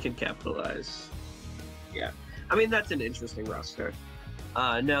think he can capitalize. Yeah, I mean that's an interesting roster.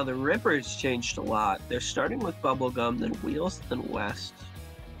 Now the Rippers changed a lot. They're starting with Bubblegum, then Wheels, then West,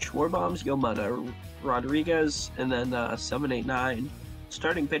 Schwarbombs, Yomada, Rodriguez, and then 789.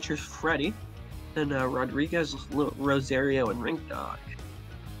 Starting pitchers Freddie, then Rodriguez, Rosario, and Rink Dog.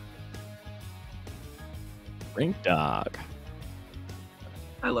 Rink Dog.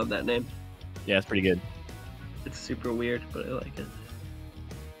 I love that name. Yeah, it's pretty good. It's super weird, but I like it.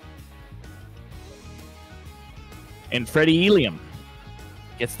 And Freddie Eliam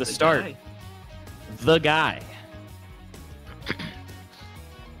gets the start. Guy. The guy.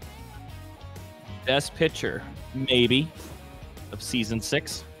 Best pitcher, maybe, of Season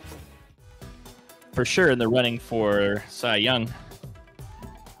 6. For sure in the running for Cy Young.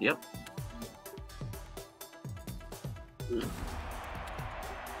 Yep.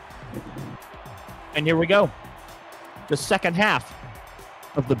 And here we go. The second half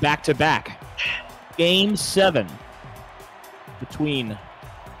of the back-to-back. Game 7 between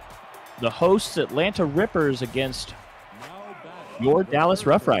the hosts Atlanta Rippers against your Dallas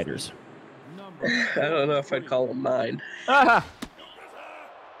Rough Riders. I don't know if I'd call them mine. Ah!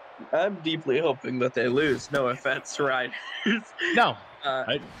 I'm deeply hoping that they lose. No offense, Riders. No,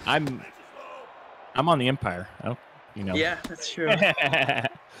 I'm on the Empire. I don't, Yeah, that's true. Like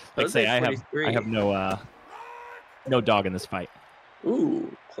I say, I have no dog in this fight.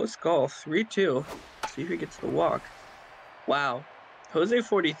 Ooh, close call. 3-2. See who gets the walk. Wow. Jose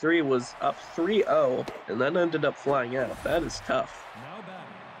 43 was up 3-0 and then ended up flying out. That is tough.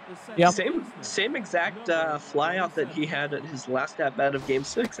 Yeah. Same exact fly out that he had at his last at bat of Game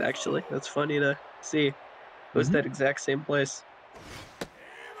 6, actually. That's funny to see. It was that exact same place.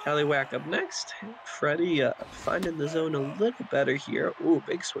 Tallywhack up next. Freddie finding the zone a little better here. Ooh,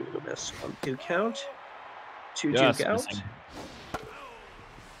 big swing and a miss. 1-2 count. 2-2 count. Missing.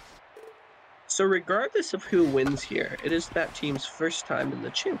 So regardless of who wins here, it is that team's first time in the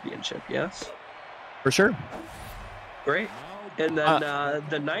championship, yes? For sure. Great. And then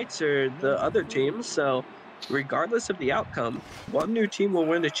the Knights are the other team, so regardless of the outcome, one new team will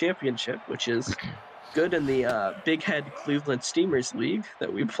win the championship, which is good in the Big Head Cleveland Steamers League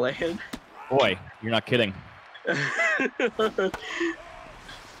that we play in. Boy, you're not kidding.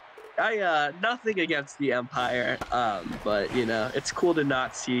 Nothing against the Empire, but it's cool to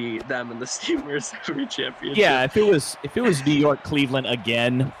not see them in the Steamers every championship. Yeah, if it was New York Cleveland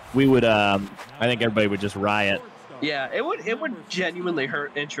again, we would I think everybody would just riot. Yeah, it would genuinely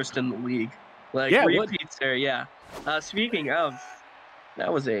hurt interest in the league. Like repeats there, yeah. Speaking of,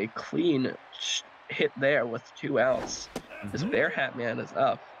 that was a clean hit there with 2 outs. This Bear Hat Man is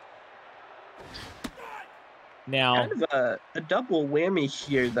up. Now, kind of a double whammy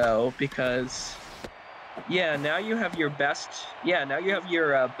here, though, because now you have your best. Yeah, now you have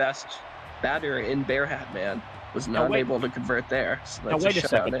your best batter in Bear Hat Man was not able to convert there. So now wait a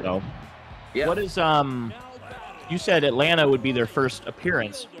second, though. Yeah. What is You said Atlanta would be their first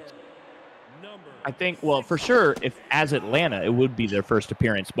appearance. I think, well, for sure, if as Atlanta, it would be their first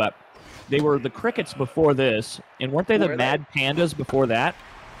appearance, but they were the Crickets before this, and weren't they the Mad Pandas before that?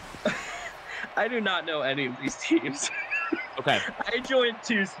 I do not know any of these teams. Okay. I joined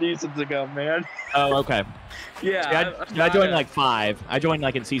 2 seasons ago, man. Oh, okay. Yeah. See, I joined like 5. I joined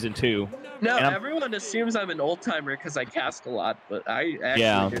like in season 2. No, everyone assumes I'm an old timer because I cast a lot, but I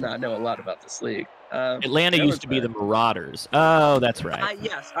actually do not know a lot about this league. Atlanta used to be the Marauders. Oh, that's right.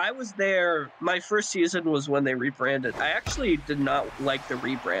 Yes, I was there. My first season was when they rebranded. I actually did not like the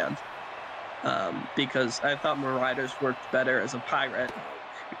rebrand because I thought Marauders worked better as a pirate.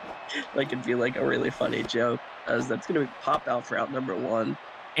 Like it'd be like a really funny joke, as that's going to be pop out for out number 1.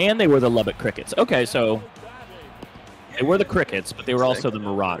 And they were the Lubbock Crickets. Okay, so they were the Crickets, but they were also the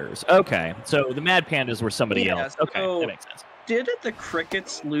Marauders. Okay, so the Mad Pandas were somebody else. Okay, that makes sense. Didn't the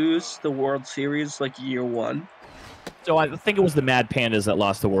Crickets lose the World Series like year 1? So I think it was the Mad Pandas that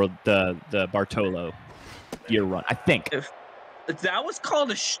lost the Bartolo year 1. I think. If that was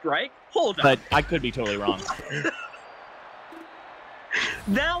called a strike, hold on. But I could be totally wrong.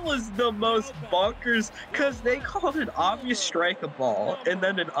 That was the most bonkers, because they called an obvious strike a ball, and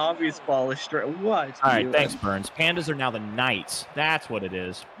then an obvious ball a strike. What? All right, thanks, Burns. Pandas are now the Knights. That's what it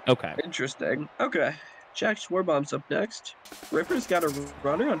is. Okay. Interesting. Okay. Jack Schwarbaum's up next. Ripper's got a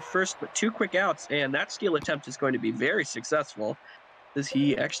runner on first, but 2 quick outs, and that steal attempt is going to be very successful, as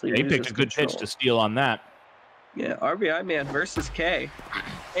he actually They loses picked a good control. pitch to steal on that. Yeah, RBI man versus K.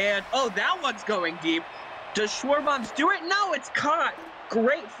 And, oh, that one's going deep. Does Schwarbaum's do it? No, it's caught.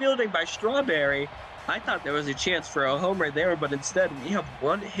 Great fielding by Strawberry. I thought there was a chance for a homer there, but instead we have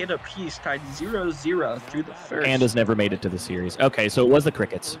 1 hit apiece, tied 0-0 through the first. Pandas never made it to the series. Okay, so it was the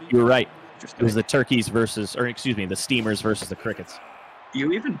Crickets. You were right. It was the Turkeys versus, or excuse me, the Steamers versus the Crickets.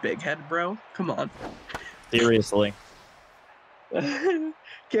 You even big head, bro? Come on. Seriously.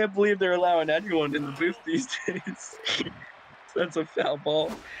 Can't believe they're allowing anyone in the booth these days. That's a foul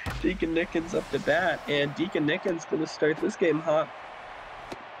ball. Deacon Nickens up to bat, and Deacon Nickens going to start this game hot.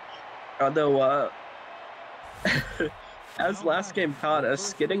 Although, as last game taught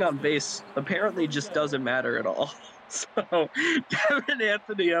us, getting on base apparently just doesn't matter at all. So, Kevin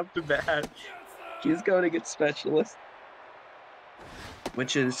Anthony up to bat. He's going to get specialist,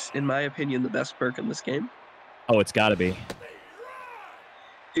 which is, in my opinion, the best perk in this game. Oh, it's got to be.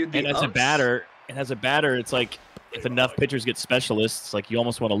 Dude, and as a batter, it's like if enough pitchers get specialists, like you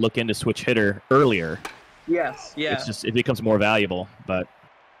almost want to look into switch hitter earlier. Yes, yeah. It's just, it becomes more valuable, but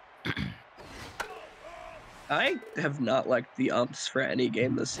I have not liked the umps for any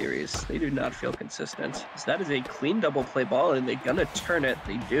game this series. They do not feel consistent. That is a clean double play ball, and they're gonna turn it.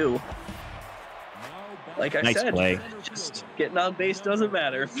 They do. Like I said, play. Just getting on base doesn't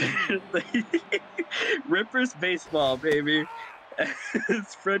matter. Ripper's baseball, baby.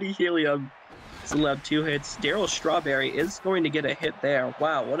 It's Freddie Helium. He's allowed 2 hits. Darryl Strawberry is going to get a hit there.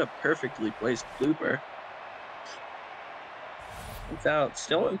 Wow, what a perfectly placed blooper. It's out.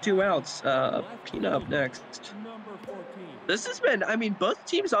 Still in 2 outs. Pina up next. This has been, I mean, both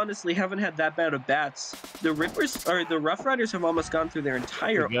teams honestly haven't had that bad of bats. The Rippers, or the Rough Riders have almost gone through their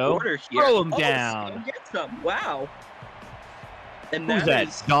entire order here. Throw them down. Get some. Wow. And who's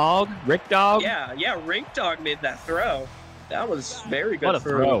that? Dog? Rick Dog? Yeah, Rick Dog made that throw. That was very good what a for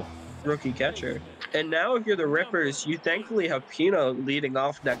throw. a rookie catcher. And now if you're the Rippers, you thankfully have Pino leading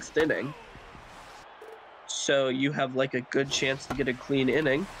off next inning. So you have like a good chance to get a clean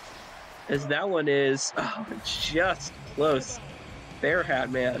inning. As that one is just close. Bear Hat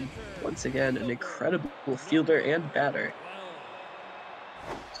Man, once again, an incredible fielder and batter.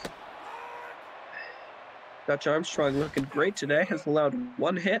 Dutch Armstrong looking great today, has allowed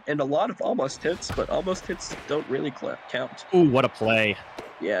 1 hit and a lot of almost hits, but almost hits don't really count. Ooh, what a play.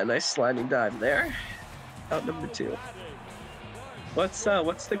 Yeah, nice sliding dive there. Out number 2. What's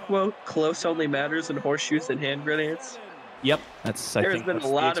the quote? Close only matters in horseshoes and hand grenades. Yep, that's. There's been a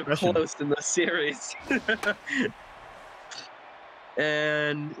lot of close in this series.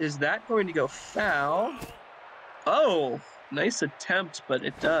 And is that going to go foul? Oh, nice attempt, but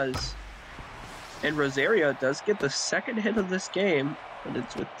it does. And Rosario does get the 2nd hit of this game, but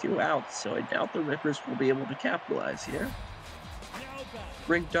it's with 2 outs, so I doubt the Rippers will be able to capitalize here.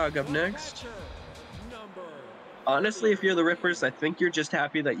 Rink Dog up next. Honestly, if you're the Rippers, I think you're just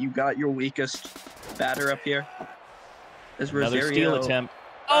happy that you got your weakest batter up here. As Rosario, another steal attempt.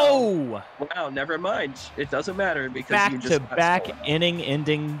 Oh! Wow, never mind. It doesn't matter because you just back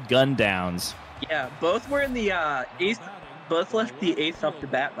inning-ending gun downs. Yeah, both were in the 8th. Both left the 8th up to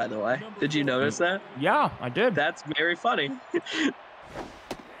bat, by the way. Did you notice that? Yeah, I did. That's very funny.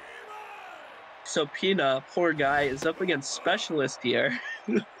 So Pina, poor guy, is up against Specialist here.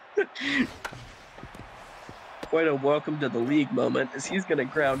 Quite a welcome to the league moment, as he's going to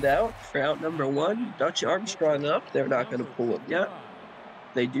ground out for out number 1. Dutch Armstrong up. They're not going to pull it yet.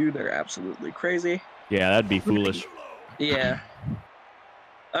 They do. They're absolutely crazy. Yeah, that'd be foolish. Yeah.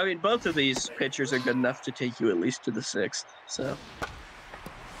 I mean, both of these pitchers are good enough to take you at least to the 6th. So,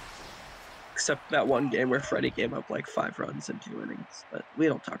 except that one game where Freddie gave up like 5 runs in 2 innings, but we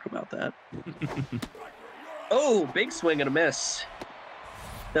don't talk about that. Oh, big swing and a miss.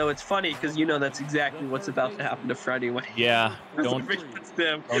 Though it's funny because you know that's exactly what's about to happen to Freddie when he don't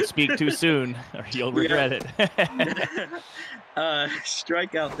speak too soon or you'll regret it.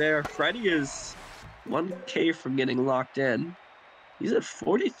 Strikeout there. Freddie is 1K from getting locked in. He's at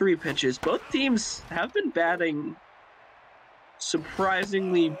 43 pitches. Both teams have been batting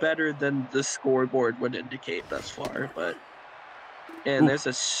surprisingly better than the scoreboard would indicate thus far. And there's a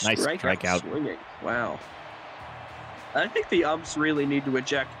strikeout swinging. Wow. I think the umps really need to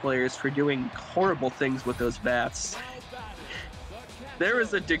eject players for doing horrible things with those bats. There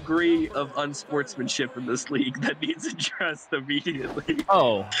is a degree of unsportsmanship in this league that needs addressed immediately.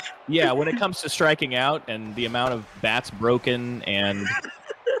 Oh, yeah. When it comes to striking out and the amount of bats broken and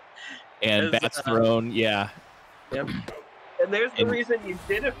bats thrown, yeah. Yep. And there's the reason you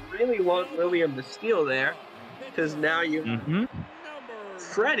didn't really want William to steal there, because now you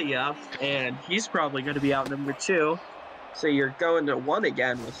Freddie up, and he's probably going to be out number 2. So you're going to 1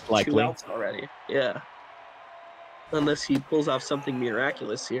 again with Likely. 2 outs already. Yeah. Unless he pulls off something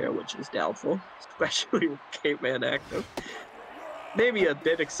miraculous here, which is doubtful, especially with Caveman active. Maybe a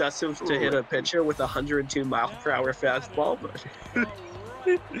bit excessive to hit a pitcher with a 102-mile-per-hour fastball, but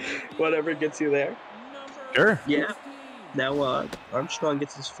whatever gets you there. Sure. Yeah. Now Armstrong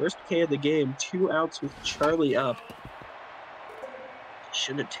gets his first K of the game, 2 outs with Charlie up.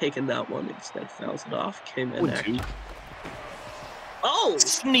 Should have taken that one, instead fouls it off. Caveman active. Oh!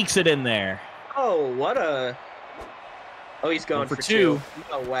 Sneaks it in there. Oh, what a... Oh, he's going for 2.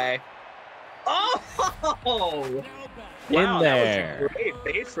 No way. Oh! Wow, in there. That was great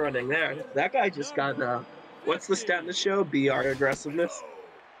base running there. That guy just got, what's the stat in the show? BR aggressiveness?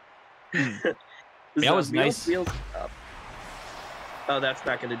 That was nice. Oh, that's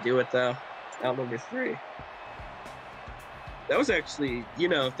not going to do it, though. Out number 3. That was actually,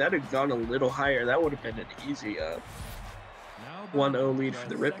 if that had gone a little higher, that would have been an easy 1-0 lead for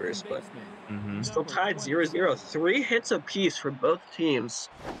the Rippers, but still tied 0-0. 3 hits apiece for both teams.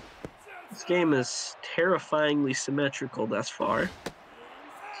 This game is terrifyingly symmetrical thus far.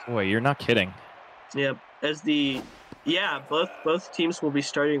 Boy, you're not kidding. Yep. Both teams will be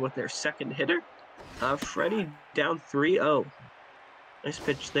starting with their second hitter. Freddie down 3-0. Nice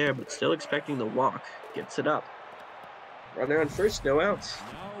pitch there, but still expecting the walk. Gets it up. Runner on first, no outs.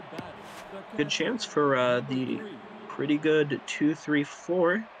 Good chance for the pretty good 2-3-4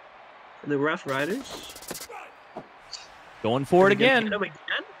 for the Rough Riders. Going for it again. Get him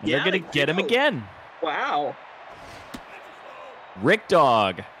again? They're going to get him again. Wow. Rick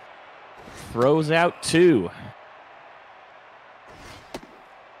Dog throws out 2.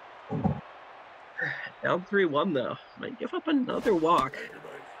 Down 3-1 though. Might give up another walk.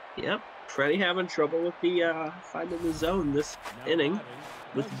 Yep. Freddie having trouble with the finding the zone this inning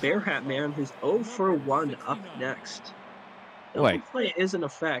with Bear Hat Man, who's 0 for 1 up next. The play is in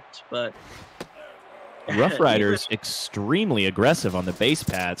effect, but Rough Riders extremely aggressive on the base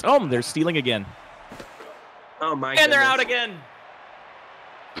pads. Oh, they're stealing again. Oh my! And they're out again.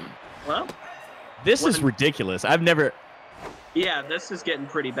 Well, this is ridiculous. I've never. Yeah, this is getting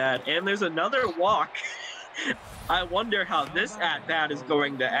pretty bad. And there's another walk. I wonder how this at-bat is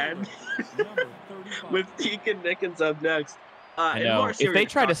going to end with Deacon Nickens up next. I know. If they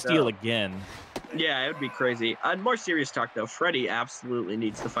try to steal again. Yeah, it would be crazy. On more serious talk, though, Freddie absolutely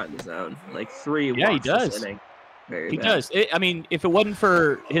needs to find the zone. Like 3 walks he does. this inning. He does. I mean, if it wasn't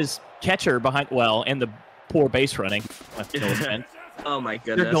for his catcher behind, and the poor base running, no offense. Oh, my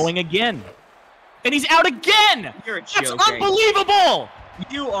goodness. They're going again. And he's out again! You're joking. That's unbelievable!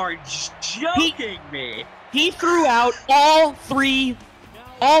 You are joking me. He threw out all 3.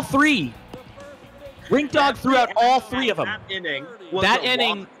 All 3. Rink Dog threw out all 3 of them. That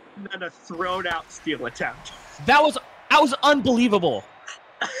inning and a thrown out steal attempt. That was unbelievable.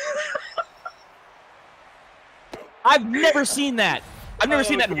 I've never seen that. I've never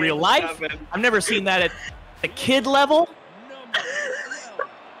seen that in real life. I've never seen that at the kid level.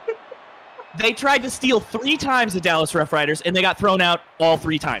 They tried to steal 3 times, the Dallas Rough Riders, and they got thrown out all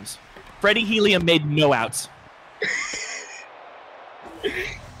 3 times. Freddie Helium made no outs.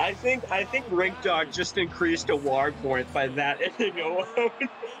 I think Rink Dog just increased a WAR point by that inning alone.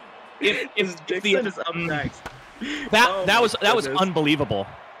 If Dixon is up next. That was unbelievable.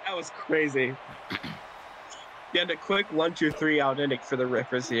 That was crazy. And a quick 1-2-3 out inning for the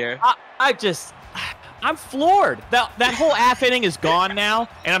Rippers here. I'm floored. That whole half inning is gone now,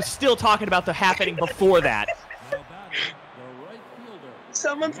 and I'm still talking about the half inning before that.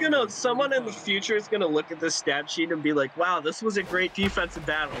 Someone in the future is gonna look at this stat sheet and be like, wow, this was a great defensive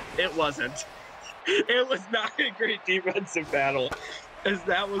battle. It wasn't. It was not a great defensive battle. As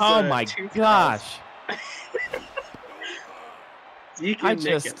that was oh my gosh. Deacon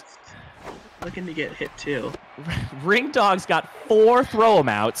Nickens looking to get hit too. Ring Dog's got 4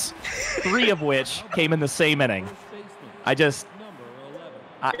 throw-em-outs, 3 of which came in the same inning. If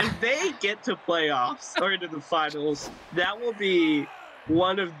they get to playoffs or into the finals, that will be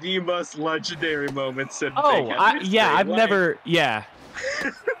one of the most legendary moments in I've never.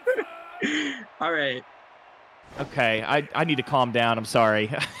 All right. Okay, I need to calm down. I'm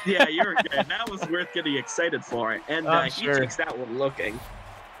sorry. Yeah, you're good. That was worth getting excited for. And he takes that one looking.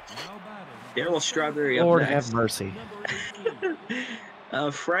 Daryl Strawberry up Lord next. have mercy.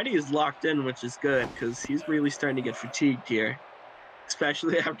 Freddy is locked in, which is good because he's really starting to get fatigued here,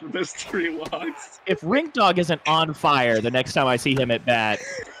 especially after those 3 walks. If Rink Dog isn't on fire the next time I see him at bat,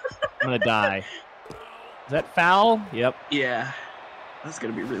 I'm going to die. Is that foul? Yep. Yeah. I was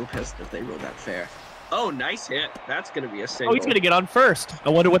going to be real pissed if they ruled that fair. Oh, nice hit. That's going to be a single. Oh, he's going to get on first. I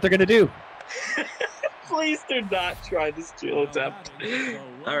wonder what they're going to do. Please do not try the steal attempt.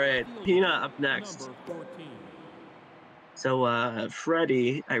 All right, Peanut up next. So,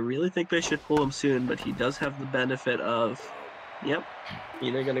 Freddy, I really think they should pull him soon, but he does have the benefit of, yep,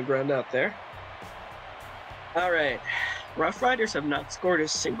 Peanut going to ground out there. All right, Rough Riders have not scored a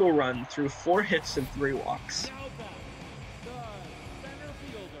single run through 4 hits and 3 walks.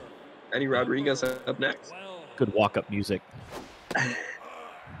 Eddie Rodriguez up next. Good walk-up music.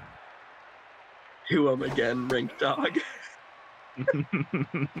 To him again, Rink Dog.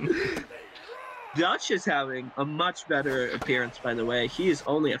 Dutch is having a much better appearance, by the way. He is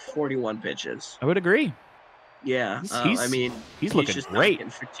only at 41 pitches. I would agree. Yeah, He's I mean, he's looking just great. not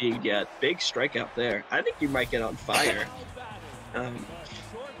getting fatigued yet. Big strikeout there. I think he might get on fire.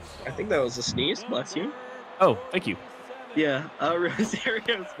 I think that was a sneeze. Bless you. Oh, thank you. Yeah,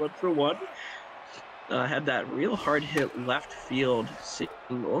 Rosario's 1 for 1. Had that real hard hit left field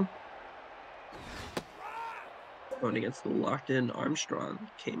single. Going against the locked-in Armstrong.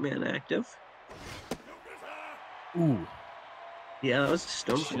 K-Man active. Ooh. Yeah, that was a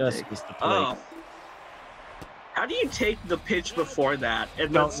stone cold Just take. missed the plate. Oh. How do you take the pitch before that?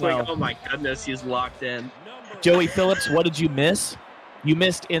 And Don't then swing, know. oh my goodness, he's locked in. Joey Phillips, what did you miss? You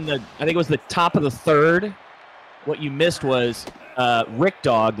missed in the, I think it was the top of the 3rd. What you missed was Rick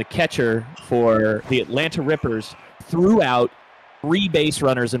Dog, the catcher for the Atlanta Rippers, threw out 3 base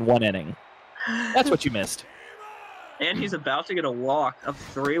runners in 1 inning. That's what you missed. And he's about to get a walk of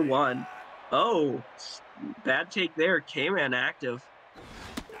 3-1. Oh, bad take there. K-Man active.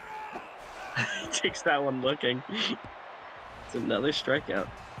 Takes that one looking. It's another strikeout.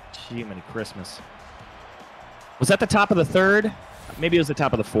 Gee, many Christmas. Was that the top of the 3rd? Maybe it was the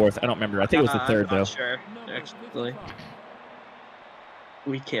top of the 4th. I don't remember. I think it was the 3rd, I'm though. not sure, actually.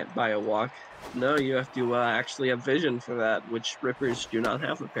 We can't buy a walk. No, you have to actually have vision for that, which Rippers do not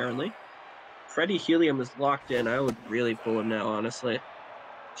have, apparently. Freddie Helium is locked in. I would really pull him now, honestly.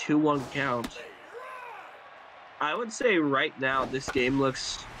 2-1 count. I would say right now this game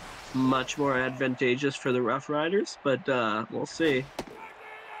looks much more advantageous for the Rough Riders, but we'll see.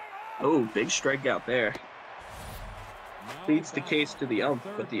 Oh, big strikeout there. Pleads the case to the ump,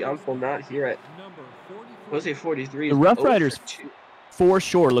 but the ump will not hear it. Jose 43 is The Rough 0 for Riders 2. for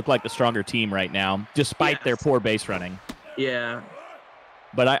sure look like the stronger team right now, despite their poor base running. Yeah.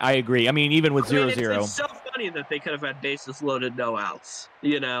 But I agree. I mean, even with 0-0. It's so funny that they could have had bases loaded, no outs,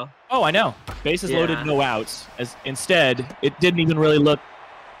 you know? Oh, I know. Bases loaded, no outs. Instead, it didn't even really look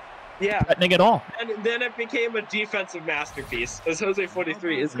threatening at all. And then it became a defensive masterpiece, as Jose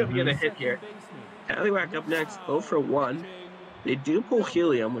 43 is going to get a hit here. Tallywhack up next, 0 for 1. They do pull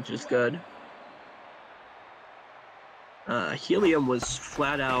Helium, which is good. Helium was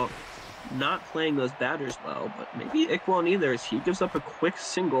flat out not playing those batters well, but maybe Ick won't either, as he gives up a quick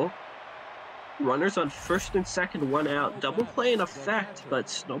single. Runners on first and second, 1 out. Double play in effect, but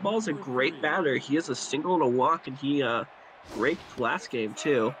Snowball's a great batter. He has a single and a walk, and he raked last game,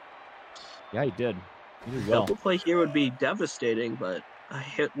 too. Yeah, he did. He did well. Double play here would be devastating, but a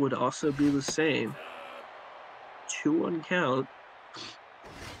hit would also be the same. 2-1 count.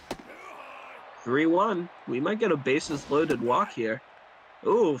 3-1. We might get a bases loaded walk here.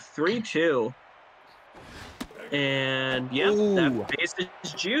 Ooh, 3-2. And yeah, that base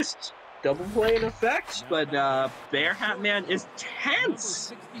is juiced. Double play in effect, but Bear Hat Man is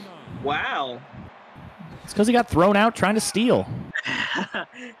tense. Wow. It's because he got thrown out trying to steal.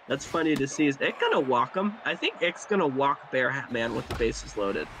 That's funny to see. Is Ick gonna walk him? I think Ick's gonna walk Bear Hat Man with the bases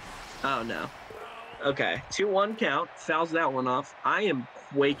loaded. Oh no. Okay, 2-1 count. Fouls that one off. I am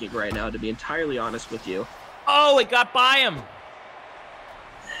quaking right now, to be entirely honest with you. Oh, it got by him.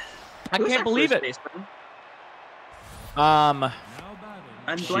 I Who's can't that believe first it. baseman? I'm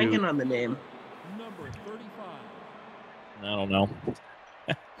blanking on the name. I don't know.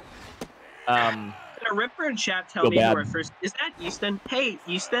 Can a Ripper in chat tell me who our first... Is that Easton? Hey,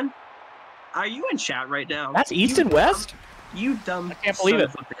 Easton. Are you in chat right now? That's Easton West? You dumb I can't believe son it.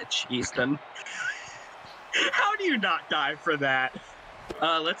 of a bitch, Easton. How do you not die for that?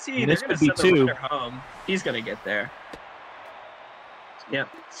 Let's see. This They're going could to be send the two. runner home. He's going to get there. Yep.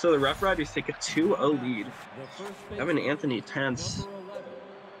 So the Rough Riders take a 2-0 lead. Evan Anthony tense.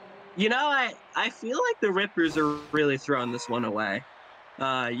 You know, I feel like the Rippers are really throwing this one away.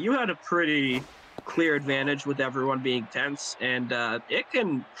 You had a pretty clear advantage with everyone being tense, and it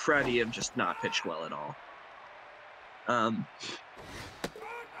and Freddie have just not pitched well at all.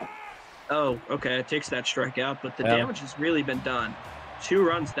 Oh, okay, it takes that strikeout, but the damage has really been done. 2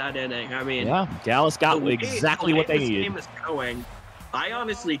 runs that inning. I mean, yeah, Dallas got exactly what they needed. This game is going. I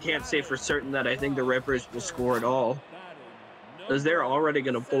honestly can't say for certain that I think the Rippers will score at all, because they're already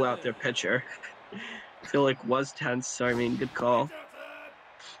going to pull out their pitcher. I feel like was tense, so I mean, good call.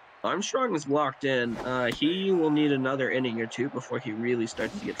 Armstrong is locked in. He will need another inning or 2 before he really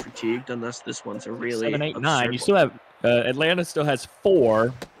starts to get fatigued, unless this one's a really 7, 8, 9. absurd You still have Atlanta still has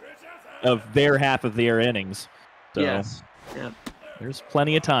 4 of their half of their innings. So yes. Yeah. There's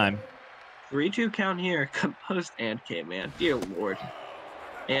plenty of time. 3-2 count here. Composed and K-Man. Dear Lord.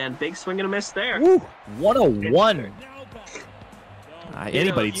 And big swing and a miss there. Woo! 101.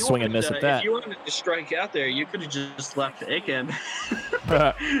 Anybody'd swing and miss at that. If you wanted to strike out there, you could have just left Aiken.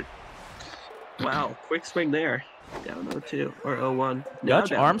 Wow, quick swing there. Down 0-2 or 0-1.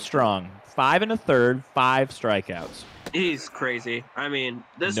 Dutch Armstrong, 5 1/3, 5 strikeouts. He's crazy. I mean,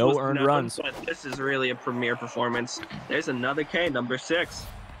 this no was earned nothing, runs. But this is really a premier performance. There's another K, number 6.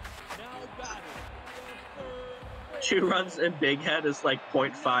 2 runs in Big Head is like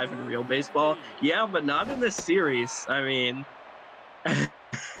 0.5 in real baseball. Yeah, but not in this series. I mean,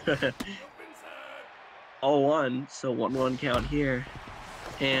 0-1, so 1-1 count here.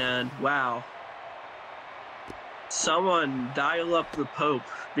 And wow, someone dial up the Pope,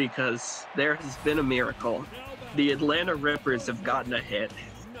 because there has been a miracle. The Atlanta Rippers have gotten a hit.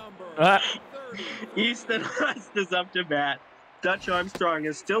 Easton West is up to bat. Dutch Armstrong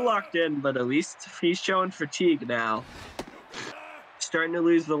is still locked in, but at least he's showing fatigue now. Starting to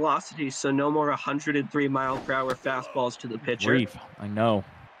lose velocity, so no more 103-mile-per-hour fastballs to the pitcher. Grief. I know.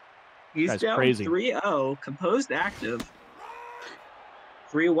 He's down 3-0, composed active.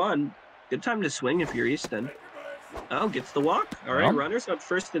 3-1. Good time to swing if you're Easton. Oh, gets the walk. All right, runners on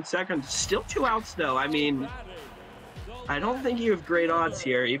first and second. Still 2 outs, though. I mean, I don't think you have great odds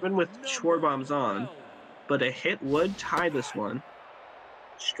here, even with Schwarbaum's on. But a hit would tie this one.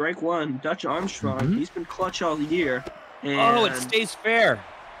 Strike 1, Dutch Armstrong. He's been clutch all year. And, it stays fair.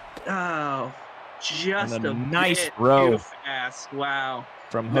 Oh, just a nice bit throw. too fast. Wow.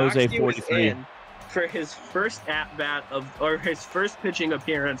 From Jose Noxie 43. For his first at-bat or his first pitching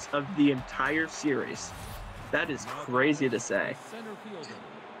appearance of the entire series. That is crazy to say.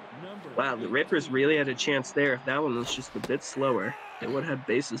 Wow, the Rippers really had a chance there. If that one was just a bit slower, they would have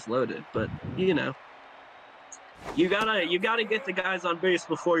bases loaded. But, you know, you gotta get the guys on base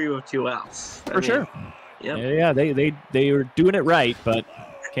before you have 2 outs. For sure. Yep. Yeah, they were doing it right, but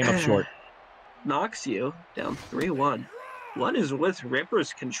came up short. Knocks you down 3-1. What is with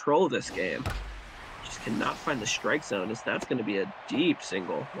Rippers' control this game? Just cannot find the strike zone, as that's going to be a deep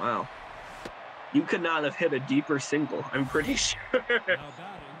single. Wow. You could not have hit a deeper single, I'm pretty sure.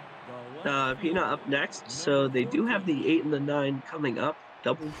 Pina up next, so they do have the 8 and the 9 coming up.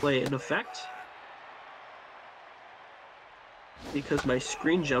 Double play in effect. Because my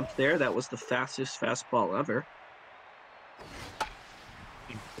screen jumped there, that was the fastest fastball ever.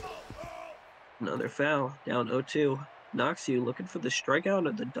 Another foul, down 0-2. Knocks you looking for the strikeout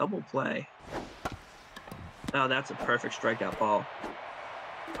or the double play. Oh, that's a perfect strikeout ball.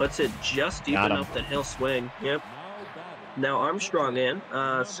 Puts it just deep enough that he'll swing. Yep. Now Armstrong in.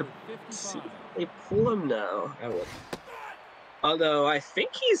 So see if they pull him now. I would. Although I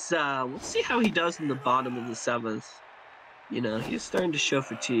think he's. We'll see how he does in the bottom of the 7th. You know, he's starting to show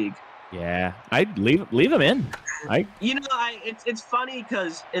fatigue. Yeah, I'd leave him in. It's funny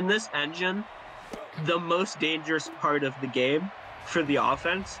because in this engine, the most dangerous part of the game for the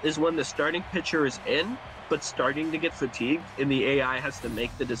offense is when the starting pitcher is in, but starting to get fatigued, and the AI has to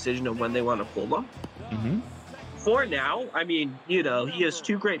make the decision of when they want to pull them. For now, I mean, you know, he has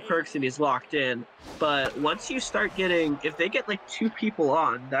 2 great perks and he's locked in. But once you start getting, if they get like 2 people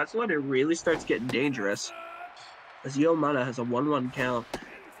on, that's when it really starts getting dangerous. As Yomada has a 1-1 count.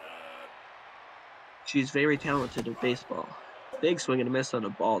 She's very talented at baseball. Big swing and a miss on a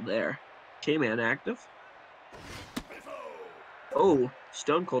ball there. K-Man active. Oh,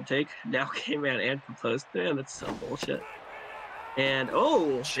 stone cold take. Now K-Man and composed. Man, that's so bullshit. And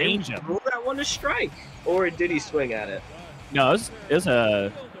change him. Will that one a strike? Or did he swing at it? No, it was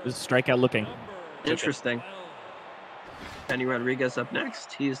a strikeout looking. Interesting. Penny Rodriguez up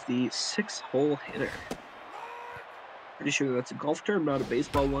next. He is the 6-hole hitter. Pretty sure that's a golf term, not a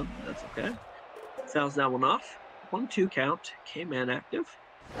baseball one. That's okay. Fouls that one off. 1-2 count. K-Man active.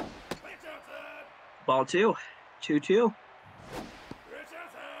 Ball 2. 2-2.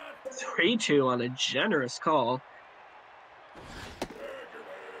 3-2 on a generous call.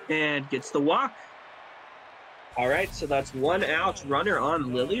 And gets the walk. All right, so that's 1 out. Runner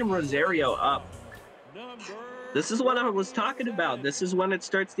on. Lillian Rosario up. This is what I was talking about. This is when it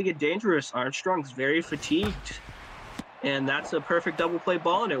starts to get dangerous. Armstrong's very fatigued. And that's a perfect double play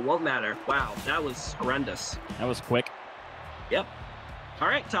ball, and it won't matter. Wow, that was horrendous. That was quick. Yep. All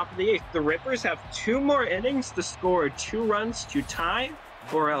right, top of the 8th. The Rippers have 2 more innings to score 2 runs to tie,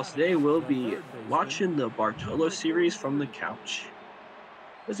 or else they will be watching the Bartolo series from the couch.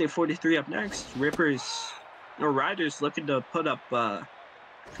 There's a 43 up next. Rippers, or Riders looking to put up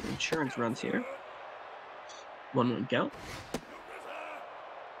insurance runs here. 1-1 count.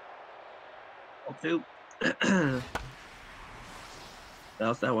 2.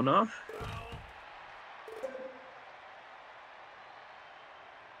 Bounce that one off.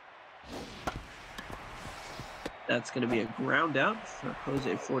 That's going to be a ground out for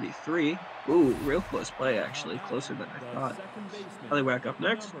Jose 43. Ooh, real close play, actually. Closer than I thought. Halliwhack up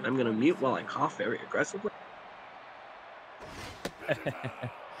next. I'm going to mute while I cough very aggressively.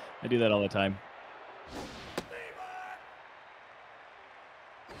 I do that all the time.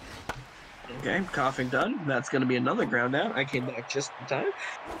 Okay, coughing done. That's going to be another ground out. I came back just in time.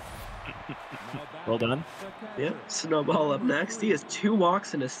 Well done. Yep, Snowball up next. He has 2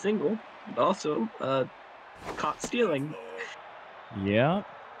 walks and a single. And also, caught stealing. Yeah.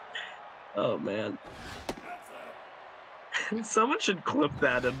 Oh, man. Someone should clip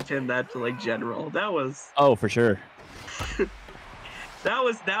that and pin that to, like, general. That was... Oh, for sure. That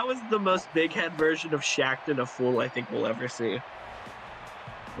was the most big head version of Shacked a fool I think we'll ever see.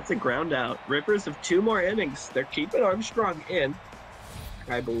 That's a ground out. Rippers have 2 more innings. They're keeping Armstrong in,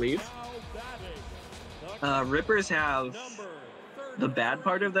 I believe. Rippers have the bad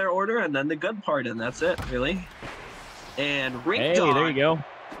part of their order and then the good part, and that's it, really. And Rink Hey, Dog, there you go.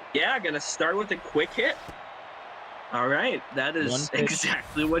 yeah, gonna start with a quick hit. All right, that is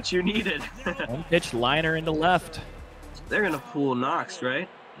exactly what you needed. 1 pitch liner into left. They're gonna pull Knox, right?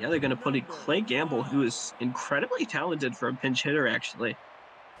 Yeah, they're gonna put in Clay Gamble, who is incredibly talented for a pinch hitter, actually.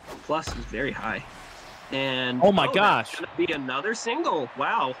 Plus is very high. And oh my gosh, that's gonna be another single.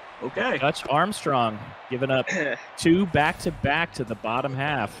 Wow. Okay. Dutch Armstrong giving up 2 back-to-back to the bottom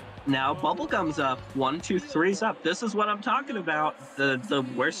half. Now Bubblegum's up. 1, 2, 3's up. This is what I'm talking about. The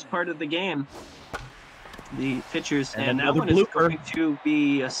worst part of the game. The pitchers, and that one is going to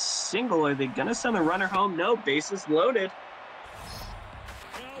be a single. Are they gonna send a runner home? No, bases loaded.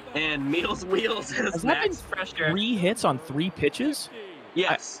 And Meals Wheels has max pressure. 3 hits on 3 pitches?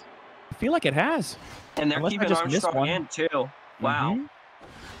 Yes. I feel like it has. And they're keeping Armstrong in too. Wow. Mm-hmm.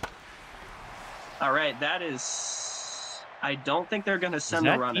 All right, that is... I don't think they're going to send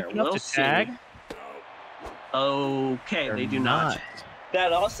a runner. We'll see. Tag? Okay, they do not.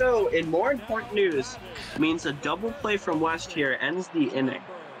 That also, in more important news, means a double play from West here ends the inning.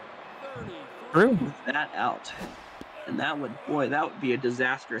 True. With that out. And that would, boy, that would be a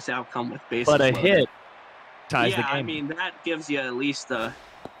disastrous outcome with bases but a loaded. hit ties the game. Yeah, I mean, that gives you at least a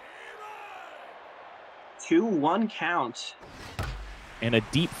 2-1 count. And a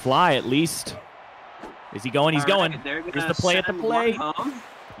deep fly, at least. Is he going? He's going. Here's the play at the plate.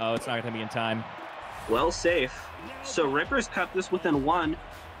 Oh, it's not going to be in time. Well, safe. So Rippers cut this within 1,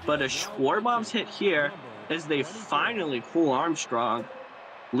 but a Schwarbom's hit here as they finally pull Armstrong.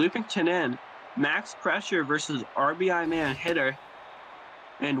 Loopington in. Max pressure versus RBI man hitter.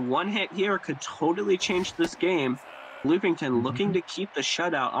 And 1 hit here could totally change this game. Loopington looking to keep the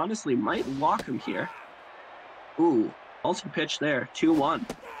shutout. Honestly, might walk him here. Ooh, also pitch there. 2-1.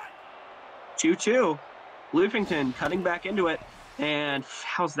 2-2. Loopington cutting back into it. And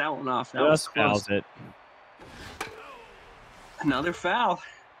fouls that one off. That was close. Fouls it. Another foul.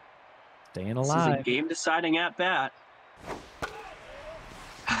 Staying alive. This is a game-deciding at-bat.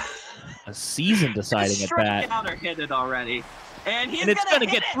 A season-deciding at-bat. Strikeout or hit it already. And it's going to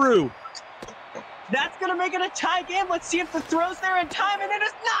get through. That's going to make it a tie game. Let's see if the throw's there in time, and it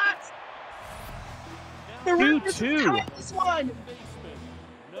is not! The Rippers tied this one!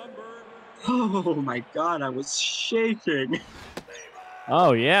 Oh my God, I was shaking.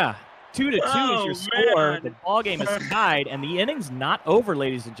 Oh, yeah. 2-2 is your score. The ball game is tied, and the inning's not over,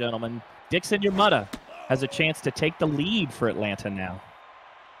 ladies and gentlemen. Dixon Yamada has a chance to take the lead for Atlanta now.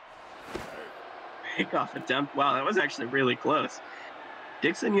 Pickoff attempt. Wow, that was actually really close.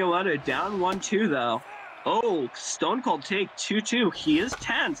 Dixon Yamada down 1-2, though. Oh, stone cold take 2-2. He is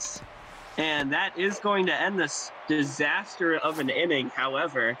tense. And that is going to end this disaster of an inning.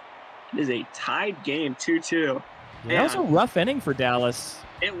 However, it is a tied game, 2-2. Yeah, that was a rough inning for Dallas.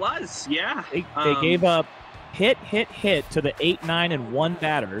 It was, yeah. They gave up hit to the 8, 9, and 1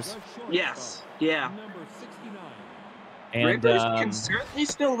 batters. Yes, yeah. And Rippers can certainly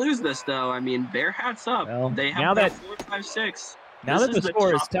still lose this, though. I mean, Bear Hats up. Well, They have now that that- 4, 5, 6. now This that the is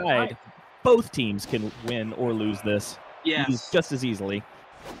score is top tied, five. both teams can win or lose this Yes. just as easily.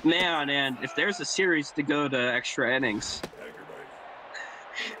 Man, and if there's a series to go to extra innings,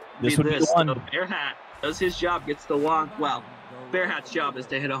 This would be the So one. Bear Hat does his job, gets the walk. Well, Bear Hat's job is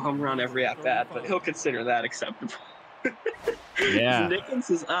to hit a home run every at bat, but he'll consider that acceptable. Yeah. Nickens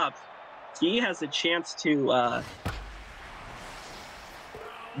is up. He has a chance to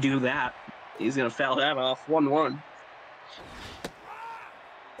do that. He's gonna foul that off. 1-1.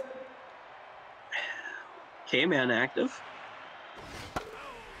 K-Man active.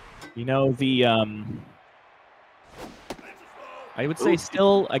 You know, the I would say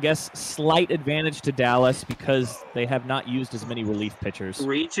still, I guess, slight advantage to Dallas because they have not used as many relief pitchers.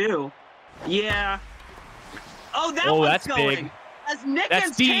 3-2. Yeah. Oh, Oh, one's that's going. big. As That's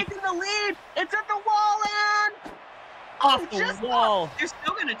Nickens deep. taking the lead, it's at the wall and Off the wall. They're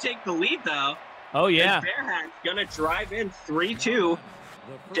still gonna take the lead though. Oh, yeah. And Bear Hat's gonna drive in 3-2.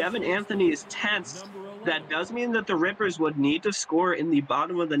 Devin Anthony is tense. That does mean that the Rippers would need to score in the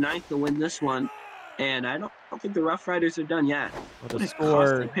bottom of the ninth to win this one. And I don't think the Rough Riders are done yet. Well, What the a score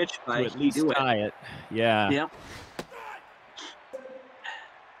costly pitch to by at least Hewitt. tie it. Yeah. Yep.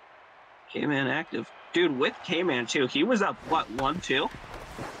 K-Man active. Dude, with K-Man too, he was up, what, 1-2?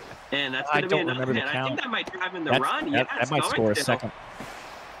 And that's I going to be don't enough. remember the Man, I count. think that might drive in the That's- run. that, Yeah, that it's might going score a to. second.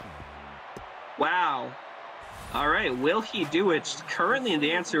 Wow. All right, will he do it? Currently,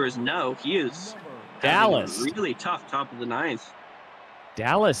 the answer is no. He is Dallas. having a really tough top of the ninth.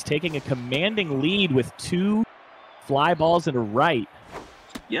 Dallas taking a commanding lead with 2 fly balls and a right.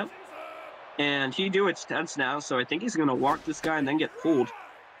 Yep. And he do it's tense now, so I think he's going to walk this guy and then get pulled.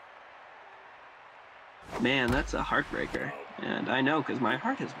 Man, that's a heartbreaker. And I know because my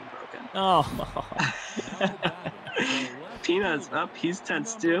heart has been broken. Oh. Peanut's up. He's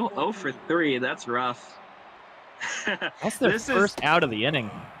tense too. 0 for 3. That's rough. That's their first out of the inning.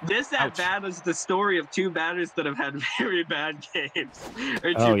 This Ouch. at bat is the story of 2 batters that have had very bad games.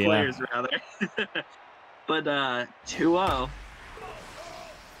 Or 2 Oh, yeah. players, rather. But 2-0.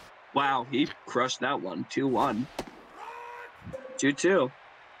 Wow, he crushed that one. 2-1. 2-2.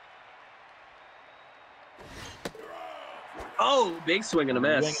 Oh, big swing and a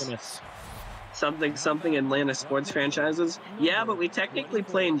miss. Swing and a miss. Something Atlanta sports franchises. Yeah, but we technically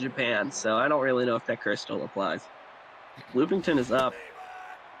play in Japan, so I don't really know if that curse still applies. Bloomington is up.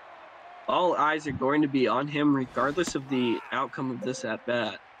 All eyes are going to be on him regardless of the outcome of this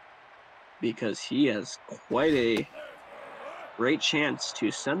at-bat, because he has quite a great chance to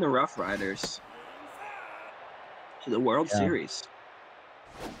send the Rough Riders to the World Series.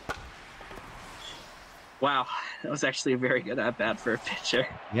 Wow, that was actually a very good at-bat for a pitcher.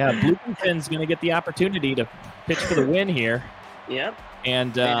 Yeah, Bloomington's going to get the opportunity to pitch for the win here. Yep.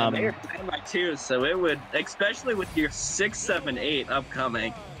 And They are down by 2, so it would, especially with your 6, 7, 8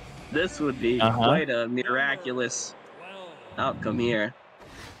 upcoming, this would be quite a miraculous outcome here.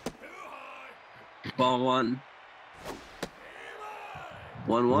 Ball 1.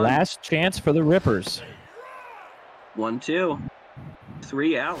 1-1. last chance for the Rippers. 1-2.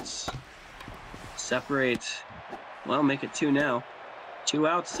 3 outs. Separate, well, make it 2 now. 2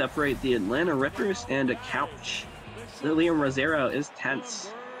 outs separate the Atlanta Rippers and a couch. Liam Rosero is tense.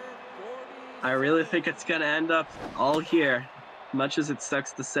 I really think it's going to end up all here, much as it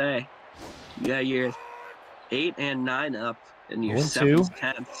sucks to say. You got your 8 and 9 up, and your 7's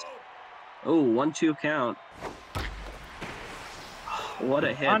tense. Oh, 1-2 count. What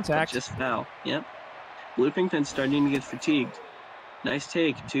a hit. Contact. Just foul. Yep. Bloomington's starting to get fatigued. Nice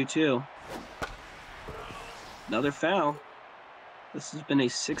take, 2-2. Another foul. This has been a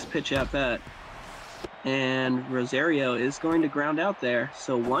 6-pitch at bat. And Rosario is going to ground out there.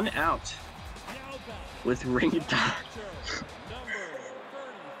 So 1 out with Ring Dog.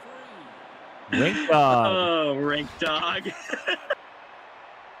 Rink Dog. Oh, Rink Dog.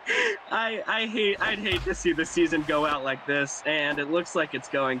 I'd hate to see the season go out like this, and it looks like it's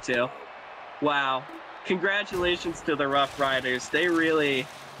going to. Wow. Congratulations to the Rough Riders. They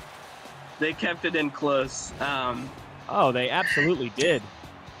kept it in close. Oh, they absolutely did.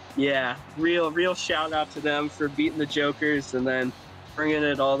 Yeah, real shout out to them for beating the Jokers and then bringing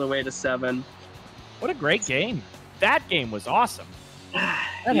it all the way to 7. What a great game. That game was awesome.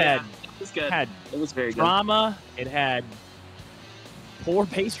 That it was good. had It was very good. drama. It had poor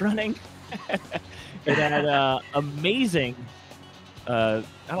base running. It had amazing, I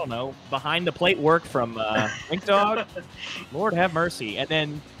don't know, behind the plate work from Rink Dog. Lord have mercy. And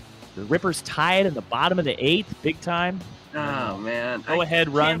then the Rippers tied in the bottom of the 8th, big time. Oh, man. Go ahead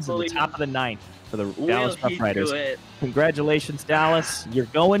runs in the believe- top of the 9th. for the Will Dallas he Rough Riders. do it? Congratulations, Dallas. You're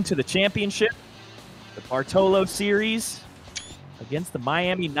going to the championship, the Bartolo Series against the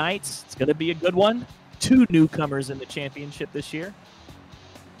Miami Knights. It's going to be a good one. 2 newcomers in the championship this year.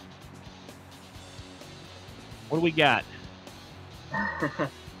 What do we got?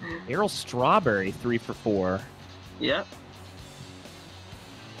 Errol Strawberry, 3 for 4. Yep.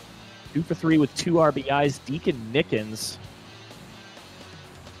 2 for 3 with 2 RBIs. Deacon Nickens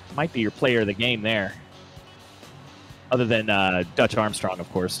might be your player of the game there. Other than Dutch Armstrong,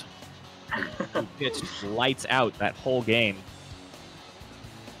 of course. He pitched lights out that whole game.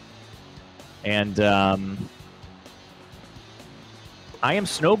 And I am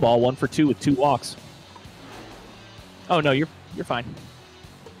Snowball, 1 for 2 with 2 walks. Oh no, you're fine.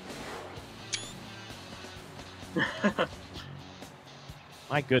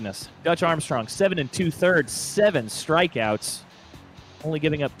 My goodness. Dutch Armstrong, 7 2/3, 7 strikeouts, only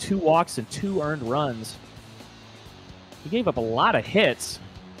giving up 2 walks and 2 earned runs. He gave up a lot of hits,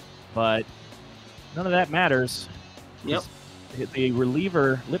 but none of that matters. Yep. The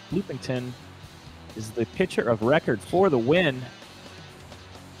reliever, Lip Bloopington, is the pitcher of record for the win.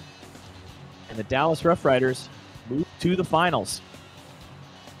 And the Dallas Rough Riders move to the finals.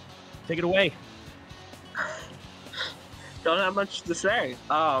 Take it away. Don't have much to say.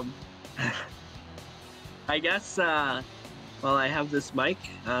 I guess while I have this mic,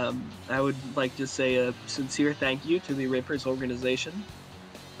 I would like to say a sincere thank you to the Rippers organization,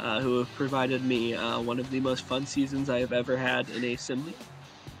 who have provided me one of the most fun seasons I have ever had in a sim league.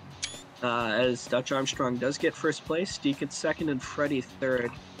 As Dutch Armstrong does get first place, Deacon's second, and Freddie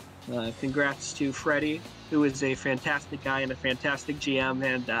third. Congrats to Freddie, who is a fantastic guy and a fantastic GM,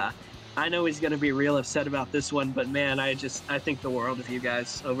 and I know he's going to be real upset about this one, but man, I think the world of you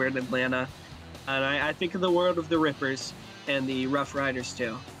guys over in Atlanta, and I think of the world of the Rippers and the Rough Riders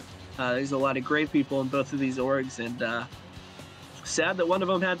too. There's a lot of great people in both of these orgs, and sad that one of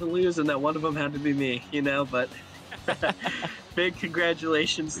them had to lose and that one of them had to be me, you know, but big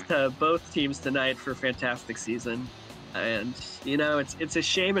congratulations to both teams tonight for a fantastic season. And, you know, it's a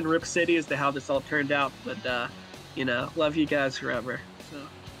shame in Rip City as to how this all turned out, but, you know, love you guys forever. So.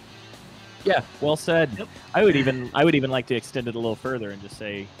 Yeah, well said. Yep. I would even like to extend it a little further and just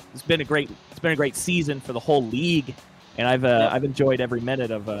say it's been a great season for the whole league, and I've enjoyed every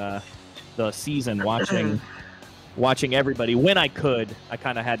minute of the season watching everybody when I could. I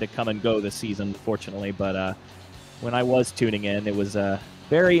kind of had to come and go this season, fortunately, but when I was tuning in, it was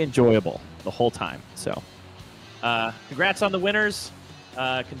very enjoyable the whole time. So, congrats on the winners.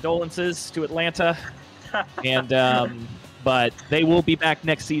 Condolences to Atlanta, and but they will be back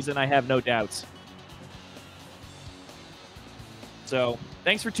next season. I have no doubts. So,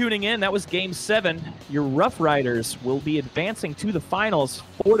 thanks for tuning in. That was Game 7. Your Rough Riders will be advancing to the finals.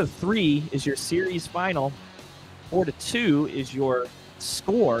 4-3 is your series final. 4-2 is your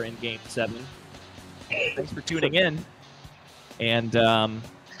score in Game 7. Thanks for tuning in. And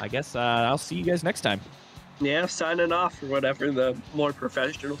I guess I'll see you guys next time. Yeah, signing off, or whatever the more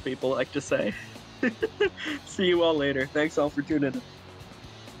professional people like to say. See you all later. Thanks all for tuning in.